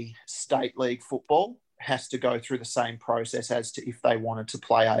play state league football has to go through the same process as to if they wanted to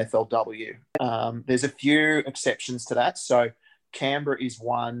play AFLW. There's a few exceptions to that. So Canberra is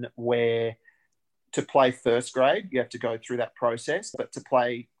one where to play first grade, you have to go through that process, but to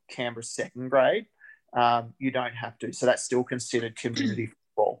play Canberra second grade, you don't have to. So that's still considered community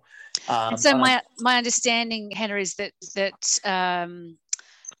football. And so my understanding, Hannah, is that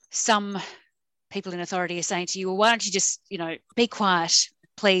some people in authority are saying to you, well, why don't you just, be quiet,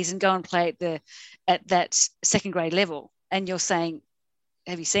 please, and go and play at that second grade level? And you're saying,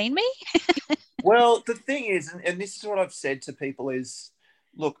 have you seen me? Well, the thing is, and this is what I've said to people is,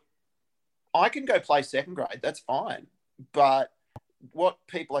 look, I can go play second grade, that's fine. But what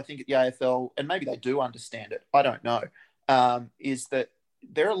people, I think, at the AFL, and maybe they do understand it, I don't know, is that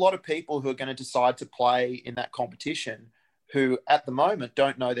there are a lot of people who are going to decide to play in that competition who at the moment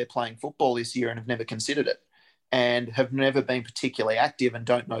don't know they're playing football this year and have never considered it and have never been particularly active and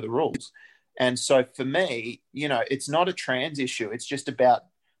don't know the rules. And so for me, it's not a trans issue. It's just about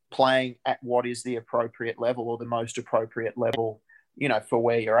playing at what is the appropriate level or the most appropriate level, for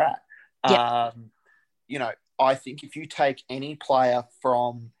where you're at. Yep. I think if you take any player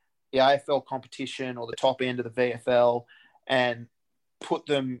from the AFL competition or the top end of the VFL and put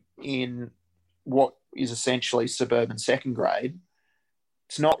them in what is essentially suburban second grade,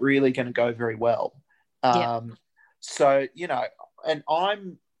 it's not really going to go very well. So, and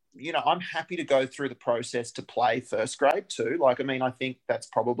I'm happy to go through the process to play first grade too. I think that's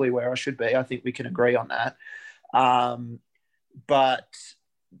probably where I should be. I think we can agree on that. But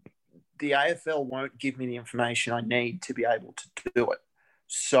the AFL won't give me the information I need to be able to do it.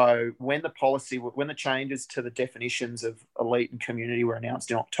 So when the changes to the definitions of elite and community were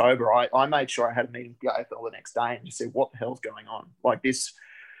announced in October, I made sure I had a meeting with the AFL the next day and just said, what the hell's going on? This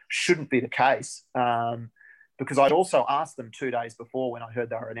shouldn't be the case. Because I'd also asked them 2 days before when I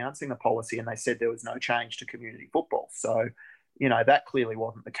heard they were announcing the policy, and they said there was no change to community football. So, that clearly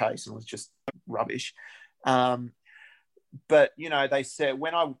wasn't the case and was just rubbish. But, they said,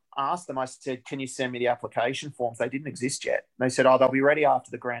 when I asked them, I said, can you send me the application forms? They didn't exist yet. They said, they'll be ready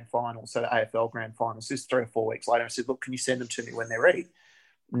after the grand final. So the AFL grand final. This is 3 or 4 weeks later. I said, look, can you send them to me when they're ready?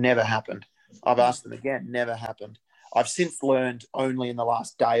 Never happened. I've asked them again. Never happened. I've since learned only in the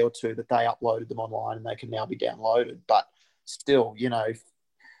last day or two that they uploaded them online and they can now be downloaded. But still,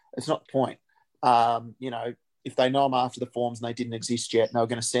 it's not the point. If they know I'm after the forms and they didn't exist yet and they were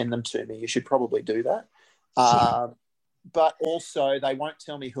going to send them to me, you should probably do that. But also they won't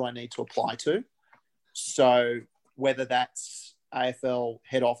tell me who I need to apply to. So whether that's AFL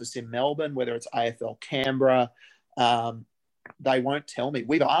head office in Melbourne, whether it's AFL Canberra, they won't tell me.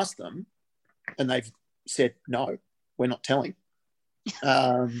 We've asked them and they've said, no, we're not telling.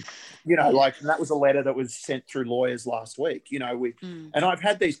 And that was a letter that was sent through lawyers last week. And I've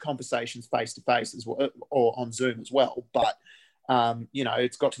had these conversations face to face as well, or on Zoom as well. But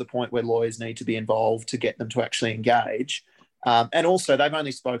it's got to the point where lawyers need to be involved to get them to actually engage. And also, they've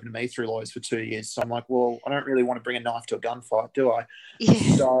only spoken to me through lawyers for 2 years. So I'm like, well, I don't really want to bring a knife to a gunfight, do I?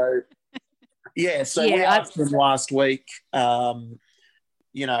 Yeah. So we asked them last week,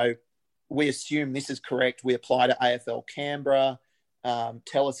 we assume this is correct. We apply to AFL Canberra.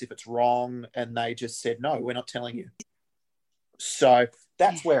 Tell us if it's wrong. And they just said, no, we're not telling you. So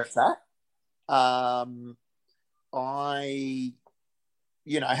that's where it's at. I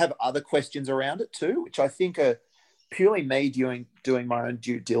have other questions around it too, which I think are purely me doing my own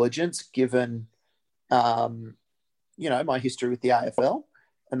due diligence, given, my history with the AFL,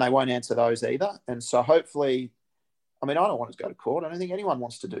 and they won't answer those either. And so hopefully, I don't want to go to court. I don't think anyone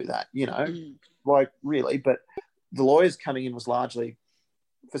wants to do that, really. But the lawyers coming in was largely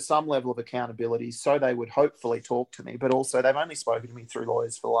for some level of accountability, so they would hopefully talk to me. But also, they've only spoken to me through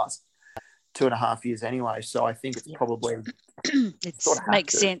lawyers for the last 2.5 years anyway. So I think it's probably it sort of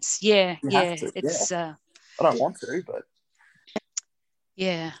makes sense. Yeah, You yeah. have to, It's I don't want to, but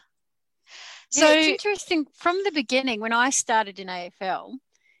yeah. So it's interesting. From the beginning, when I started in AFL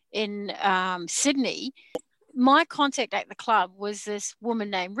in Sydney, my contact at the club was this woman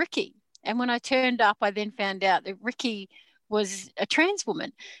named Ricky. And when I turned up, I then found out that Ricky was a trans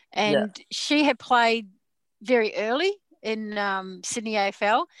woman, and she had played very early in Sydney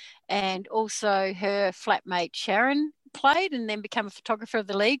AFL, and also her flatmate Sharon played and then became a photographer of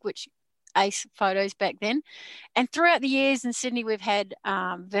the league, which ace photos back then. And throughout the years in Sydney, we've had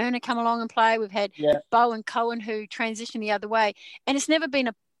Verna come along and play. We've had Bo and Cohen who transitioned the other way. And it's never been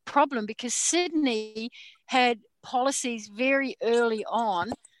a problem because Sydney had policies very early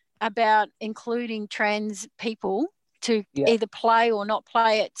on about including trans people to either play or not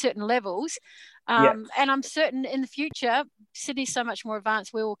play at certain levels. And I'm certain in the future, Sydney's so much more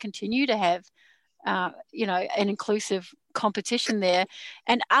advanced, we will continue to have, an inclusive competition there.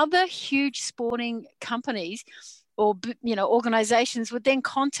 And other huge sporting companies or, organisations would then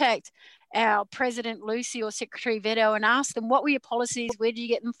contact our President Lucy or Secretary Veto and ask them, what were your policies? Where did you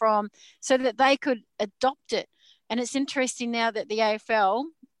get them from? So that they could adopt it. And it's interesting now that the AFL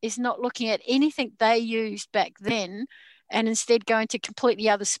is not looking at anything they used back then and instead going to completely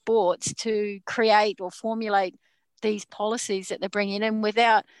other sports to create or formulate these policies that they're bringing in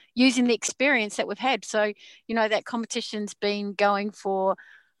without using the experience that we've had. So, that competition's been going for,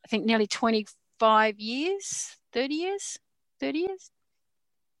 I think, nearly 25 years, 30 years.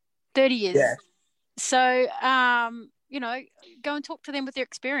 Yeah. So, go and talk to them with their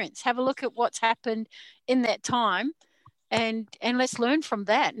experience. Have a look at what's happened in that time and let's learn from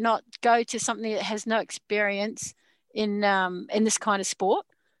that, not go to something that has no experience in this kind of sport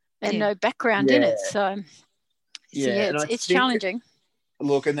and no background in it. So it's challenging.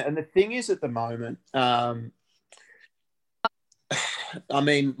 Look, and the thing is at the moment, I'm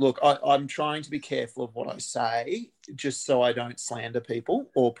trying to be careful of what I say just so I don't slander people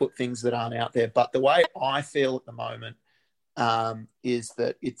or put things that aren't out there. But the way I feel at the moment is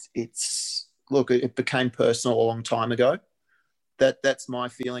that it became personal a long time ago. That's my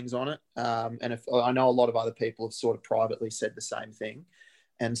feelings on it. And if I know a lot of other people have sort of privately said the same thing.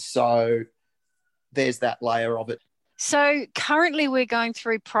 And so there's that layer of it. So currently we're going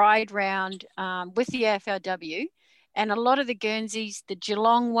through Pride round with the AFLW, and a lot of the Guernseys, the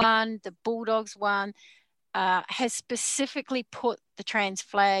Geelong one, the Bulldogs one, has specifically put the trans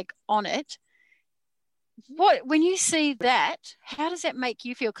flag on it. When you see that, how does that make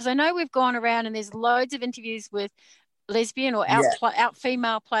you feel? Because I know we've gone around and there's loads of interviews with lesbian or out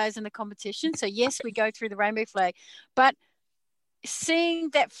female players in the competition. So yes, we go through the rainbow flag, but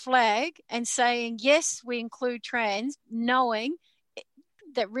seeing that flag and saying, yes, we include trans, knowing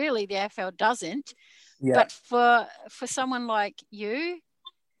that really the AFL doesn't. Yeah. But for someone like you,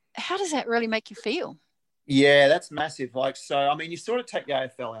 how does that really make you feel? Yeah, that's massive. You sort of take the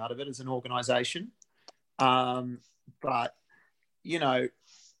AFL out of it as an organisation. But,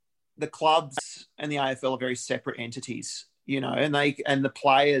 the clubs and the AFL are very separate entities, and the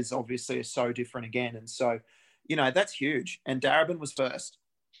players obviously are so different again. And so, that's huge. And Darebin was first.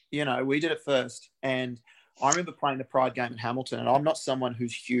 We did it first. And I remember playing the Pride game in Hamilton, and I'm not someone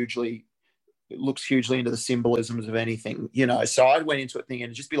who's looks hugely into the symbolisms of anything, So I went into it thinking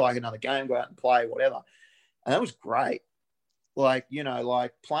it'd just be like another game, go out and play, whatever. And that was great.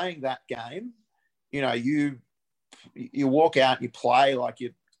 Playing that game, you walk out and you play like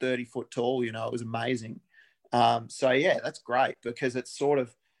you're 30 foot tall, it was amazing. That's great because it's sort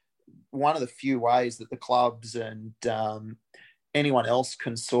of one of the few ways that the clubs and anyone else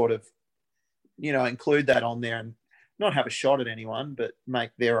can sort of, include that on there and not have a shot at anyone, but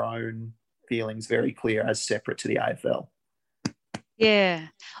make their own feelings very clear as separate to the AFL. Yeah,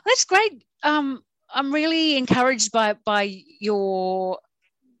 that's great. I'm really encouraged by your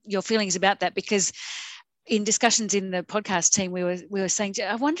feelings about that, because in discussions in the podcast team, we were saying,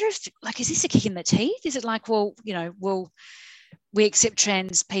 I wonder if, is this a kick in the teeth? Is it like, we accept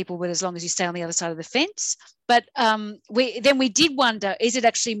trans people, but as long as you stay on the other side of the fence? But we did wonder, is it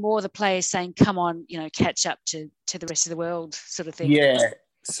actually more the players saying, come on, catch up to the rest of the world sort of thing? Yeah.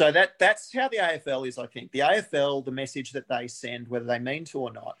 So that's how the AFL is, I think. The AFL, the message that they send, whether they mean to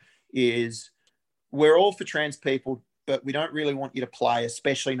or not, is we're all for trans people, but we don't really want you to play,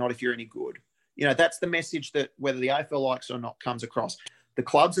 especially not if you're any good. That's the message that whether the AFL likes it or not comes across. The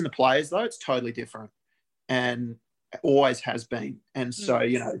clubs and the players, though, it's totally different and always has been. And so,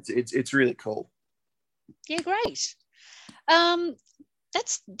 it's really cool. Yeah, great.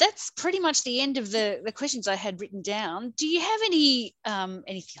 that's pretty much the end of the questions I had written down. Do you have any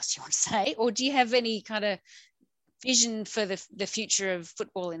anything else you want to say, or do you have any kind of vision for the future of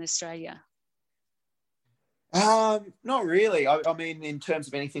football in Australia? Not really. I mean, in terms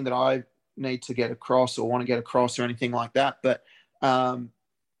of anything that I need to get across or want to get across or anything like that. But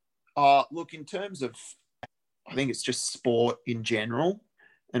look, in terms of, I think it's just sport in general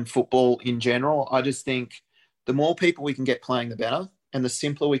and football in general. I just think the more people we can get playing, the better. And the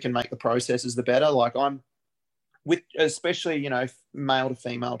simpler we can make the processes, the better. Like I'm with, especially, you know, male to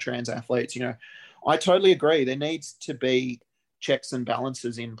female trans athletes, you know, I totally agree. There needs to be checks and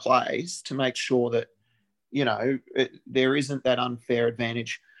balances in place to make sure that, you know, there isn't that unfair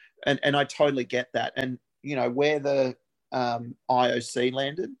advantage. And I totally get that. And, you know, where the IOC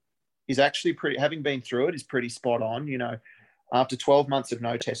landed is actually pretty, having been through it, is pretty spot on. You know, after 12 months of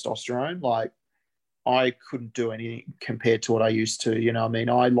no testosterone, like I couldn't do anything compared to what I used to. You know, I mean,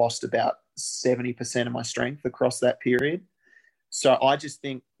 I lost about 70% of my strength across that period. So I just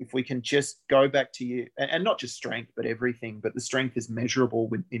think if we can just go back to you, and not just strength, but everything, but the strength is measurable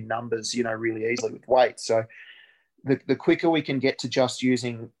in numbers, you know, really easily with weight. So the quicker we can get to just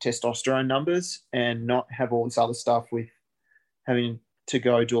using testosterone numbers and not have all this other stuff with having to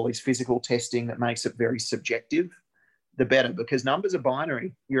go do all these physical testing that makes it very subjective, the better, because numbers are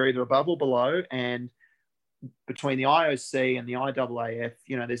binary. You're either above or below, and between the IOC and the IAAF,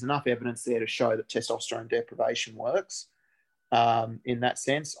 you know, there's enough evidence there to show that testosterone deprivation works. In that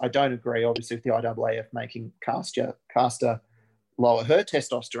sense, I don't agree, obviously, with the IAAF making Caster lower her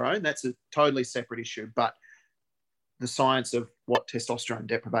testosterone. That's a totally separate issue. But the science of what testosterone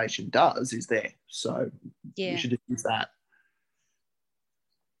deprivation does is there. So we should just use that.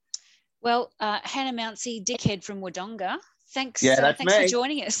 Well, Hannah Mouncey, dickhead from Wodonga, thanks for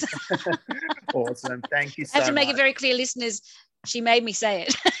joining us. Awesome. Thank you so much. I have to make it very clear, listeners, she made me say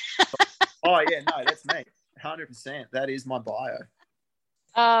it. Oh, yeah, no, that's me. 100%. That is my bio.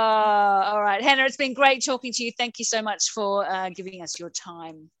 All right. Hannah, it's been great talking to you. Thank you so much for giving us your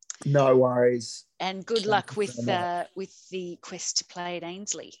time. No worries. And good luck with the quest to play at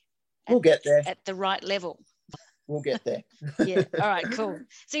Ainsley. We'll get there. At the right level. We'll get there. Yeah. All right, cool.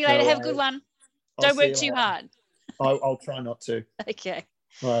 See you later. Have a good one. Don't work too hard. I'll try not to. Okay.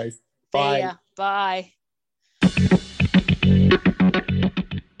 Right. Bye. See ya. Bye.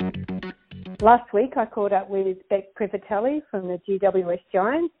 Last week, I caught up with Bec Privitelli from the GWS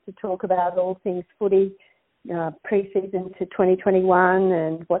Giants to talk about all things footy, pre-season to 2021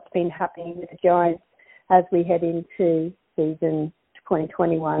 and what's been happening with the Giants as we head into season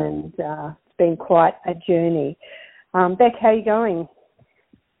 2021. And it's been quite a journey. Bec, how are you going?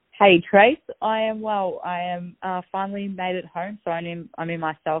 Hey, Trace. I am well. I am finally made it home, so I'm in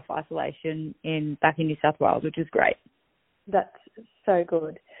my self-isolation back in New South Wales, which is great. That's so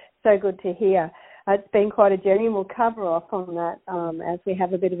good. So good to hear. It's been quite a journey, and we'll cover off on that as we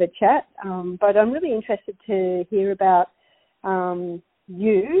have a bit of a chat. But I'm really interested to hear about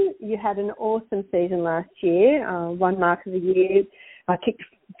you. You had an awesome season last year, won Mark of the Year, kicked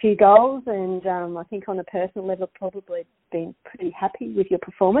a few goals, and I think on a personal level probably been pretty happy with your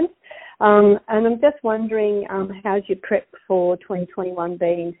performance. And I'm just wondering, how's your prep for 2021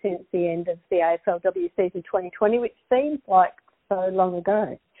 been since the end of the AFLW season 2020, which seems like so long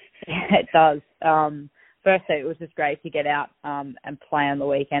ago? Yeah, it does. Firstly, it was just great to get out and play on the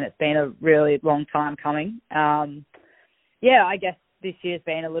weekend. It's been a really long time coming. I guess this year's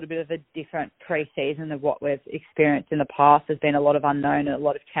been a little bit of a different pre-season than what we've experienced in the past. There's been a lot of unknown and a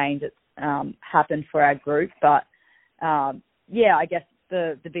lot of change that's happened for our group. But, I guess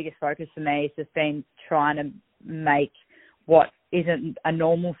the biggest focus for me has just been trying to make what isn't a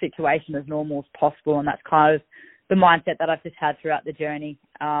normal situation as normal as possible, and that's kind of the mindset that I've just had throughout the journey.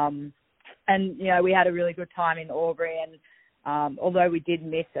 We had a really good time in Albury, and although we did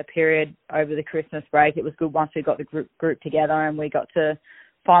miss a period over the Christmas break, it was good once we got the group together and we got to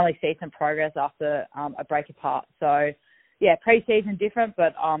finally see some progress after a break apart. So, pre-season different,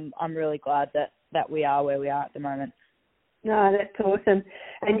 but I'm really glad that we are where we are at the moment. No, that's awesome.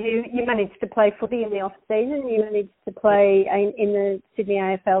 And you managed to play footy in the off-season. You managed to play in the Sydney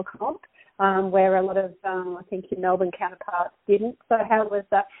AFL comp, where a lot of, I think, your Melbourne counterparts didn't. So how was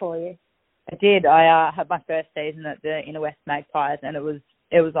that for you? I did. I had my first season at the Inner West Magpies, and it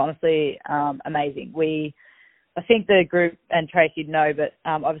was honestly amazing. I think the group, and Trace, you'd know, but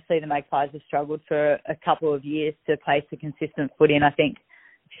obviously the Magpies have struggled for a couple of years to place a consistent footy, and I think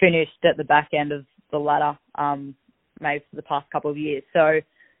finished at the back end of the ladder, maybe for the past couple of years. So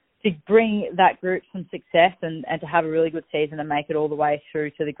to bring that group some success and to have a really good season and make it all the way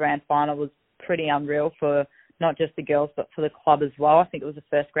through to the grand final was pretty unreal for not just the girls, but for the club as well. I think it was the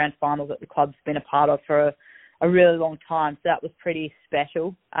first grand final that the club's been a part of for a really long time. So that was pretty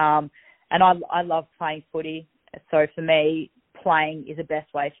special. And I love playing footy. So for me, playing is the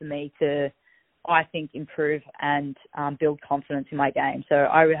best way for me to, I think, improve and build confidence in my game. So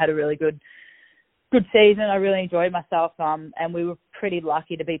I had a really good season. I really enjoyed myself, and we were pretty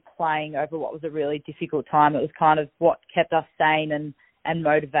lucky to be playing over what was a really difficult time. It was kind of what kept us sane and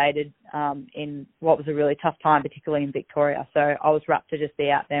motivated in what was a really tough time, particularly in Victoria. So I was rapt to just be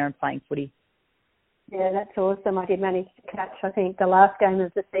out there and playing footy. Yeah, that's awesome. I did manage to catch, I think, the last game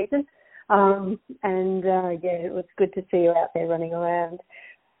of the season. It was good to see you out there running around.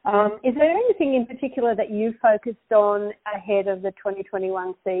 Is there anything in particular that you focused on ahead of the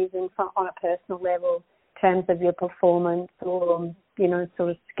 2021 season on a personal level in terms of your performance or, sort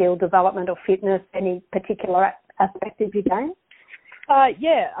of skill development or fitness, any particular aspect of your game?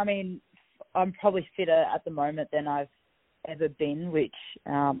 Yeah, I mean, I'm probably fitter at the moment than I've ever been, which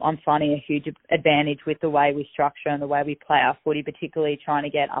I'm finding a huge advantage with the way we structure and the way we play our footy, particularly trying to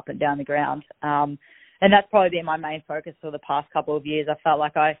get up and down the ground. And that's probably been my main focus for the past couple of years. I felt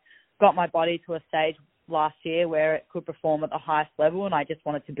like I got my body to a stage last year where it could perform at the highest level, and I just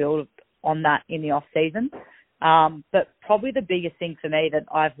wanted to build on that in the off season. But probably the biggest thing for me that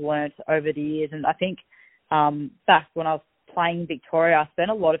I've learned over the years, and I think back when I was playing in Victoria, I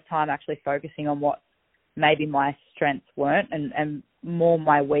spent a lot of time actually focusing on what maybe my strengths weren't and more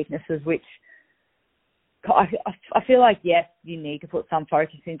my weaknesses, which I feel like, yes, you need to put some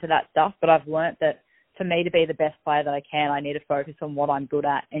focus into that stuff, but I've learned that for me to be the best player that I can, I need to focus on what I'm good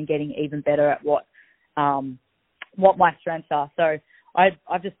at and getting even better at what my strengths are. So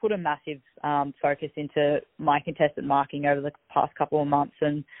I've just put a massive focus into my contested marking over the past couple of months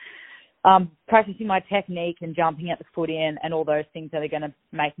and practicing my technique and jumping at the footy and all those things that are going to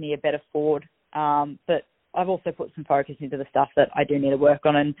make me a better forward. But I've also put some focus into the stuff that I do need to work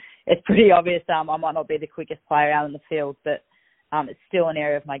on, and it's pretty obvious I might not be the quickest player out in the field, but it's still an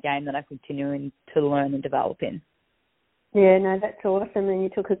area of my game that I'm continuing to learn and develop in. Yeah, no, that's awesome, and you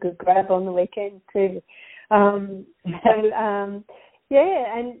took a good grab on the weekend too. And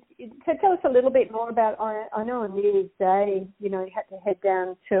so tell us a little bit more about, I know on New Year's Day, you had to head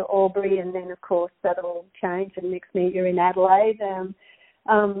down to Albury, and then, of course, that'll change, and next meet you're in Adelaide.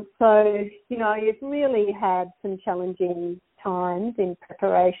 So, you've really had some challenging times in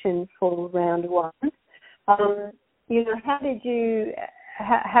preparation for round one. How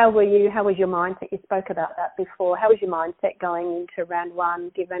was your mindset? You spoke about that before. How was your mindset going into round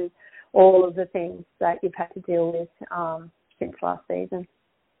one, given all of the things that you've had to deal with since last season?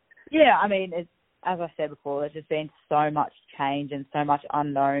 Yeah, I mean, as I said before, there's just been so much change and so much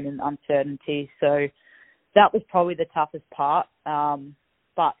unknown and uncertainty. So that was probably the toughest part.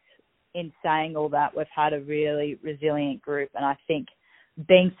 But in saying all that, we've had a really resilient group, and I think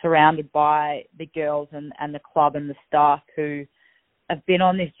being surrounded by the girls and the club and the staff who have been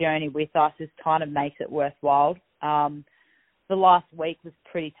on this journey with us is kind of makes it worthwhile. The last week was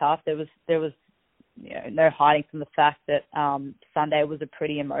pretty tough. There was no hiding from the fact that Sunday was a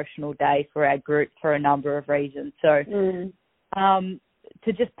pretty emotional day for our group for a number of reasons. So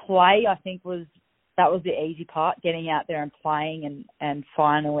to just play, I think that was the easy part, getting out there and playing and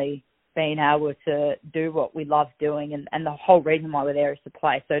finally being able to do what we love doing. And the whole reason why we're there is to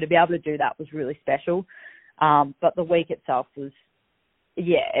play. So to be able to do that was really special. But the week itself was,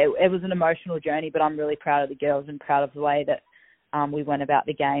 it was an emotional journey, but I'm really proud of the girls and proud of the way that we went about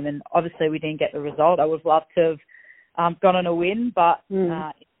the game. And obviously we didn't get the result. I would have loved to have gone on a win, but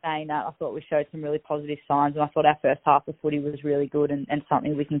in saying that, I thought we showed some really positive signs, and I thought our first half of footy was really good and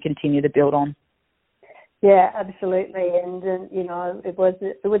something we can continue to build on. Yeah, absolutely, and it was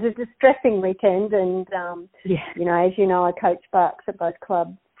a distressing weekend, and as you know, I coached Bucks at both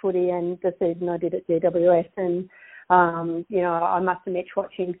club footy and the season I did at GWS, and I must admit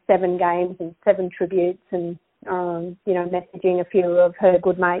watching 7 games and 7 tributes, and messaging a few of her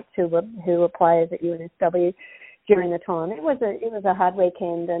good mates who were players at UNSW during the time. It was a hard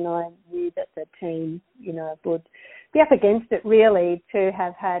weekend, and I knew that the team would be up against it really, to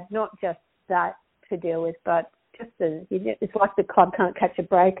have had not just that to deal with, but just it's like the club can't catch a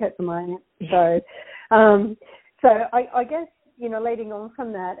break at the moment. So I guess leading on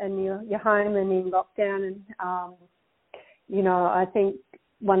from that, and you're home and in lockdown, and I think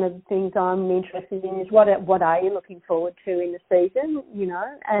one of the things I'm interested in is what are you looking forward to in the season,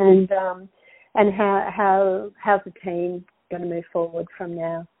 and how's the team going to move forward from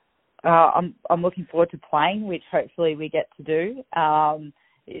now? I'm looking forward to playing, which hopefully we get to do.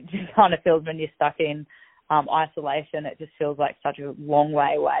 It just kind of feels when you're stuck in isolation, it just feels like such a long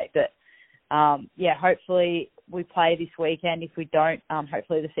way away. But hopefully we play this weekend. If we don't,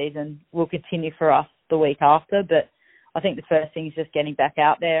 hopefully the season will continue for us the week after. But I think the first thing is just getting back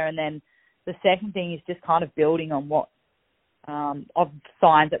out there, and then the second thing is just kind of building on what of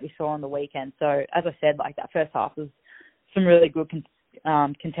signs that we saw on the weekend. So as I said, like that first half was some really good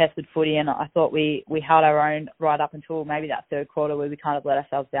contested footy, and I thought we held our own right up until maybe that third quarter where we kind of let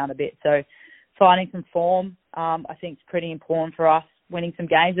ourselves down a bit. So finding some form, I think is pretty important for us, winning some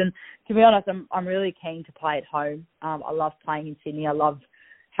games. And to be honest, I'm really keen to play at home. I love playing in Sydney. I love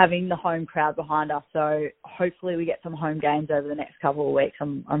having the home crowd behind us. So hopefully we get some home games over the next couple of weeks.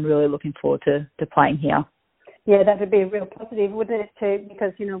 I'm really looking forward to playing here. Yeah, that would be a real positive, wouldn't it, too?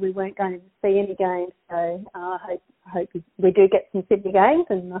 Because, we weren't going to see any games. So I hope we do get some Sydney games,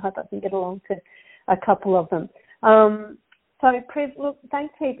 and I hope I can get along to a couple of them. So, Priv, look,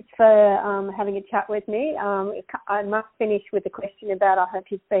 thanks heaps for having a chat with me. I must finish with a question about, I hope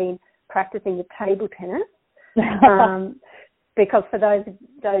you've been practicing the table tennis. Because for those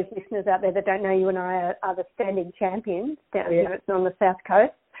listeners out there that don't know, you and I are the standing champions down here on the South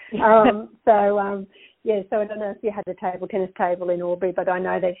Coast. So I don't know if you had a table tennis table in Albury, but I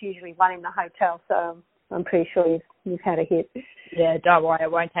know there's usually one in the hotel, so I'm pretty sure you've had a hit. Yeah, don't worry,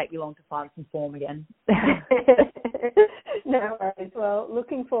 it won't take you long to find some form again. No worries. Well,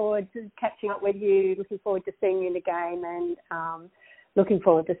 looking forward to catching up with you, looking forward to seeing you in the game, and looking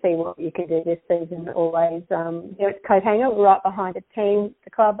forward to seeing what you can do this season. Always here at Coathanger, we're right behind the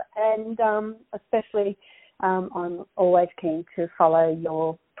club, and especially I'm always keen to follow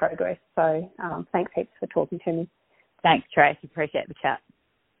your progress. So thanks heaps for talking to me. Thanks, Trace. Appreciate the chat.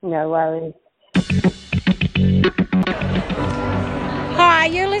 No worries. Hi,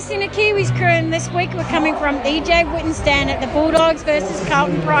 you're listening to Kiwi's Crew, and this week we're coming from EJ Wittenstand at the Bulldogs versus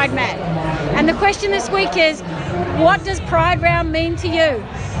Carlton Pride Mat. And the question this week is, what does Pride Round mean to you?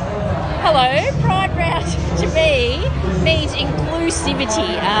 Hello, Pride Round to me means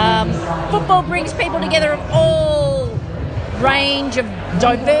inclusivity. Football brings people together of all range of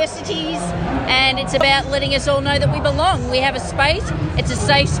diversities, and it's about letting us all know that we belong. We have a space, it's a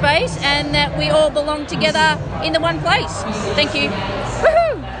safe space, and that we all belong together in the one place. Thank you.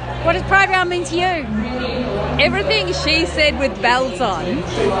 Woohoo! What does Pride Round mean to you? Everything she said with bells on.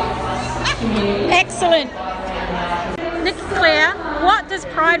 Excellent. Nick Claire, what does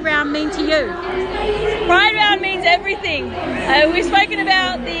Pride Round mean to you? Pride Round means everything. We've spoken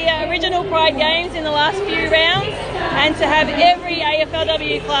about the original Pride Games in the last few rounds, and to have every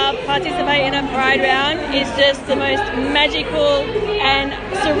AFLW club participate in a Pride Round is just the most magical and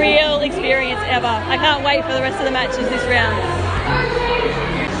surreal experience ever. I can't wait for the rest of the matches this round.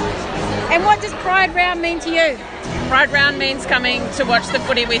 And what does Pride Round mean to you? Pride Round means coming to watch the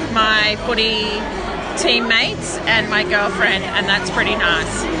footy with my footy teammates and my girlfriend, and that's pretty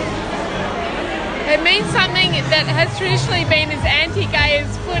nice. It means something that has traditionally been as anti-gay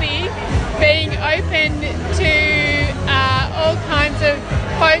as footy, being open to all kinds of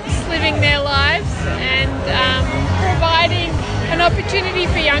folks living their lives, and providing an opportunity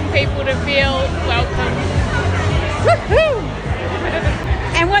for young people to feel welcome. Woohoo!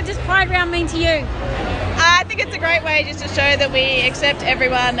 And what does Pride Round mean to you? I think it's a great way just to show that we accept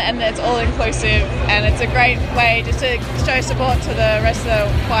everyone and that it's all inclusive, and it's a great way just to show support to the rest of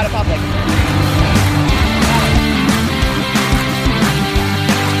the wider public.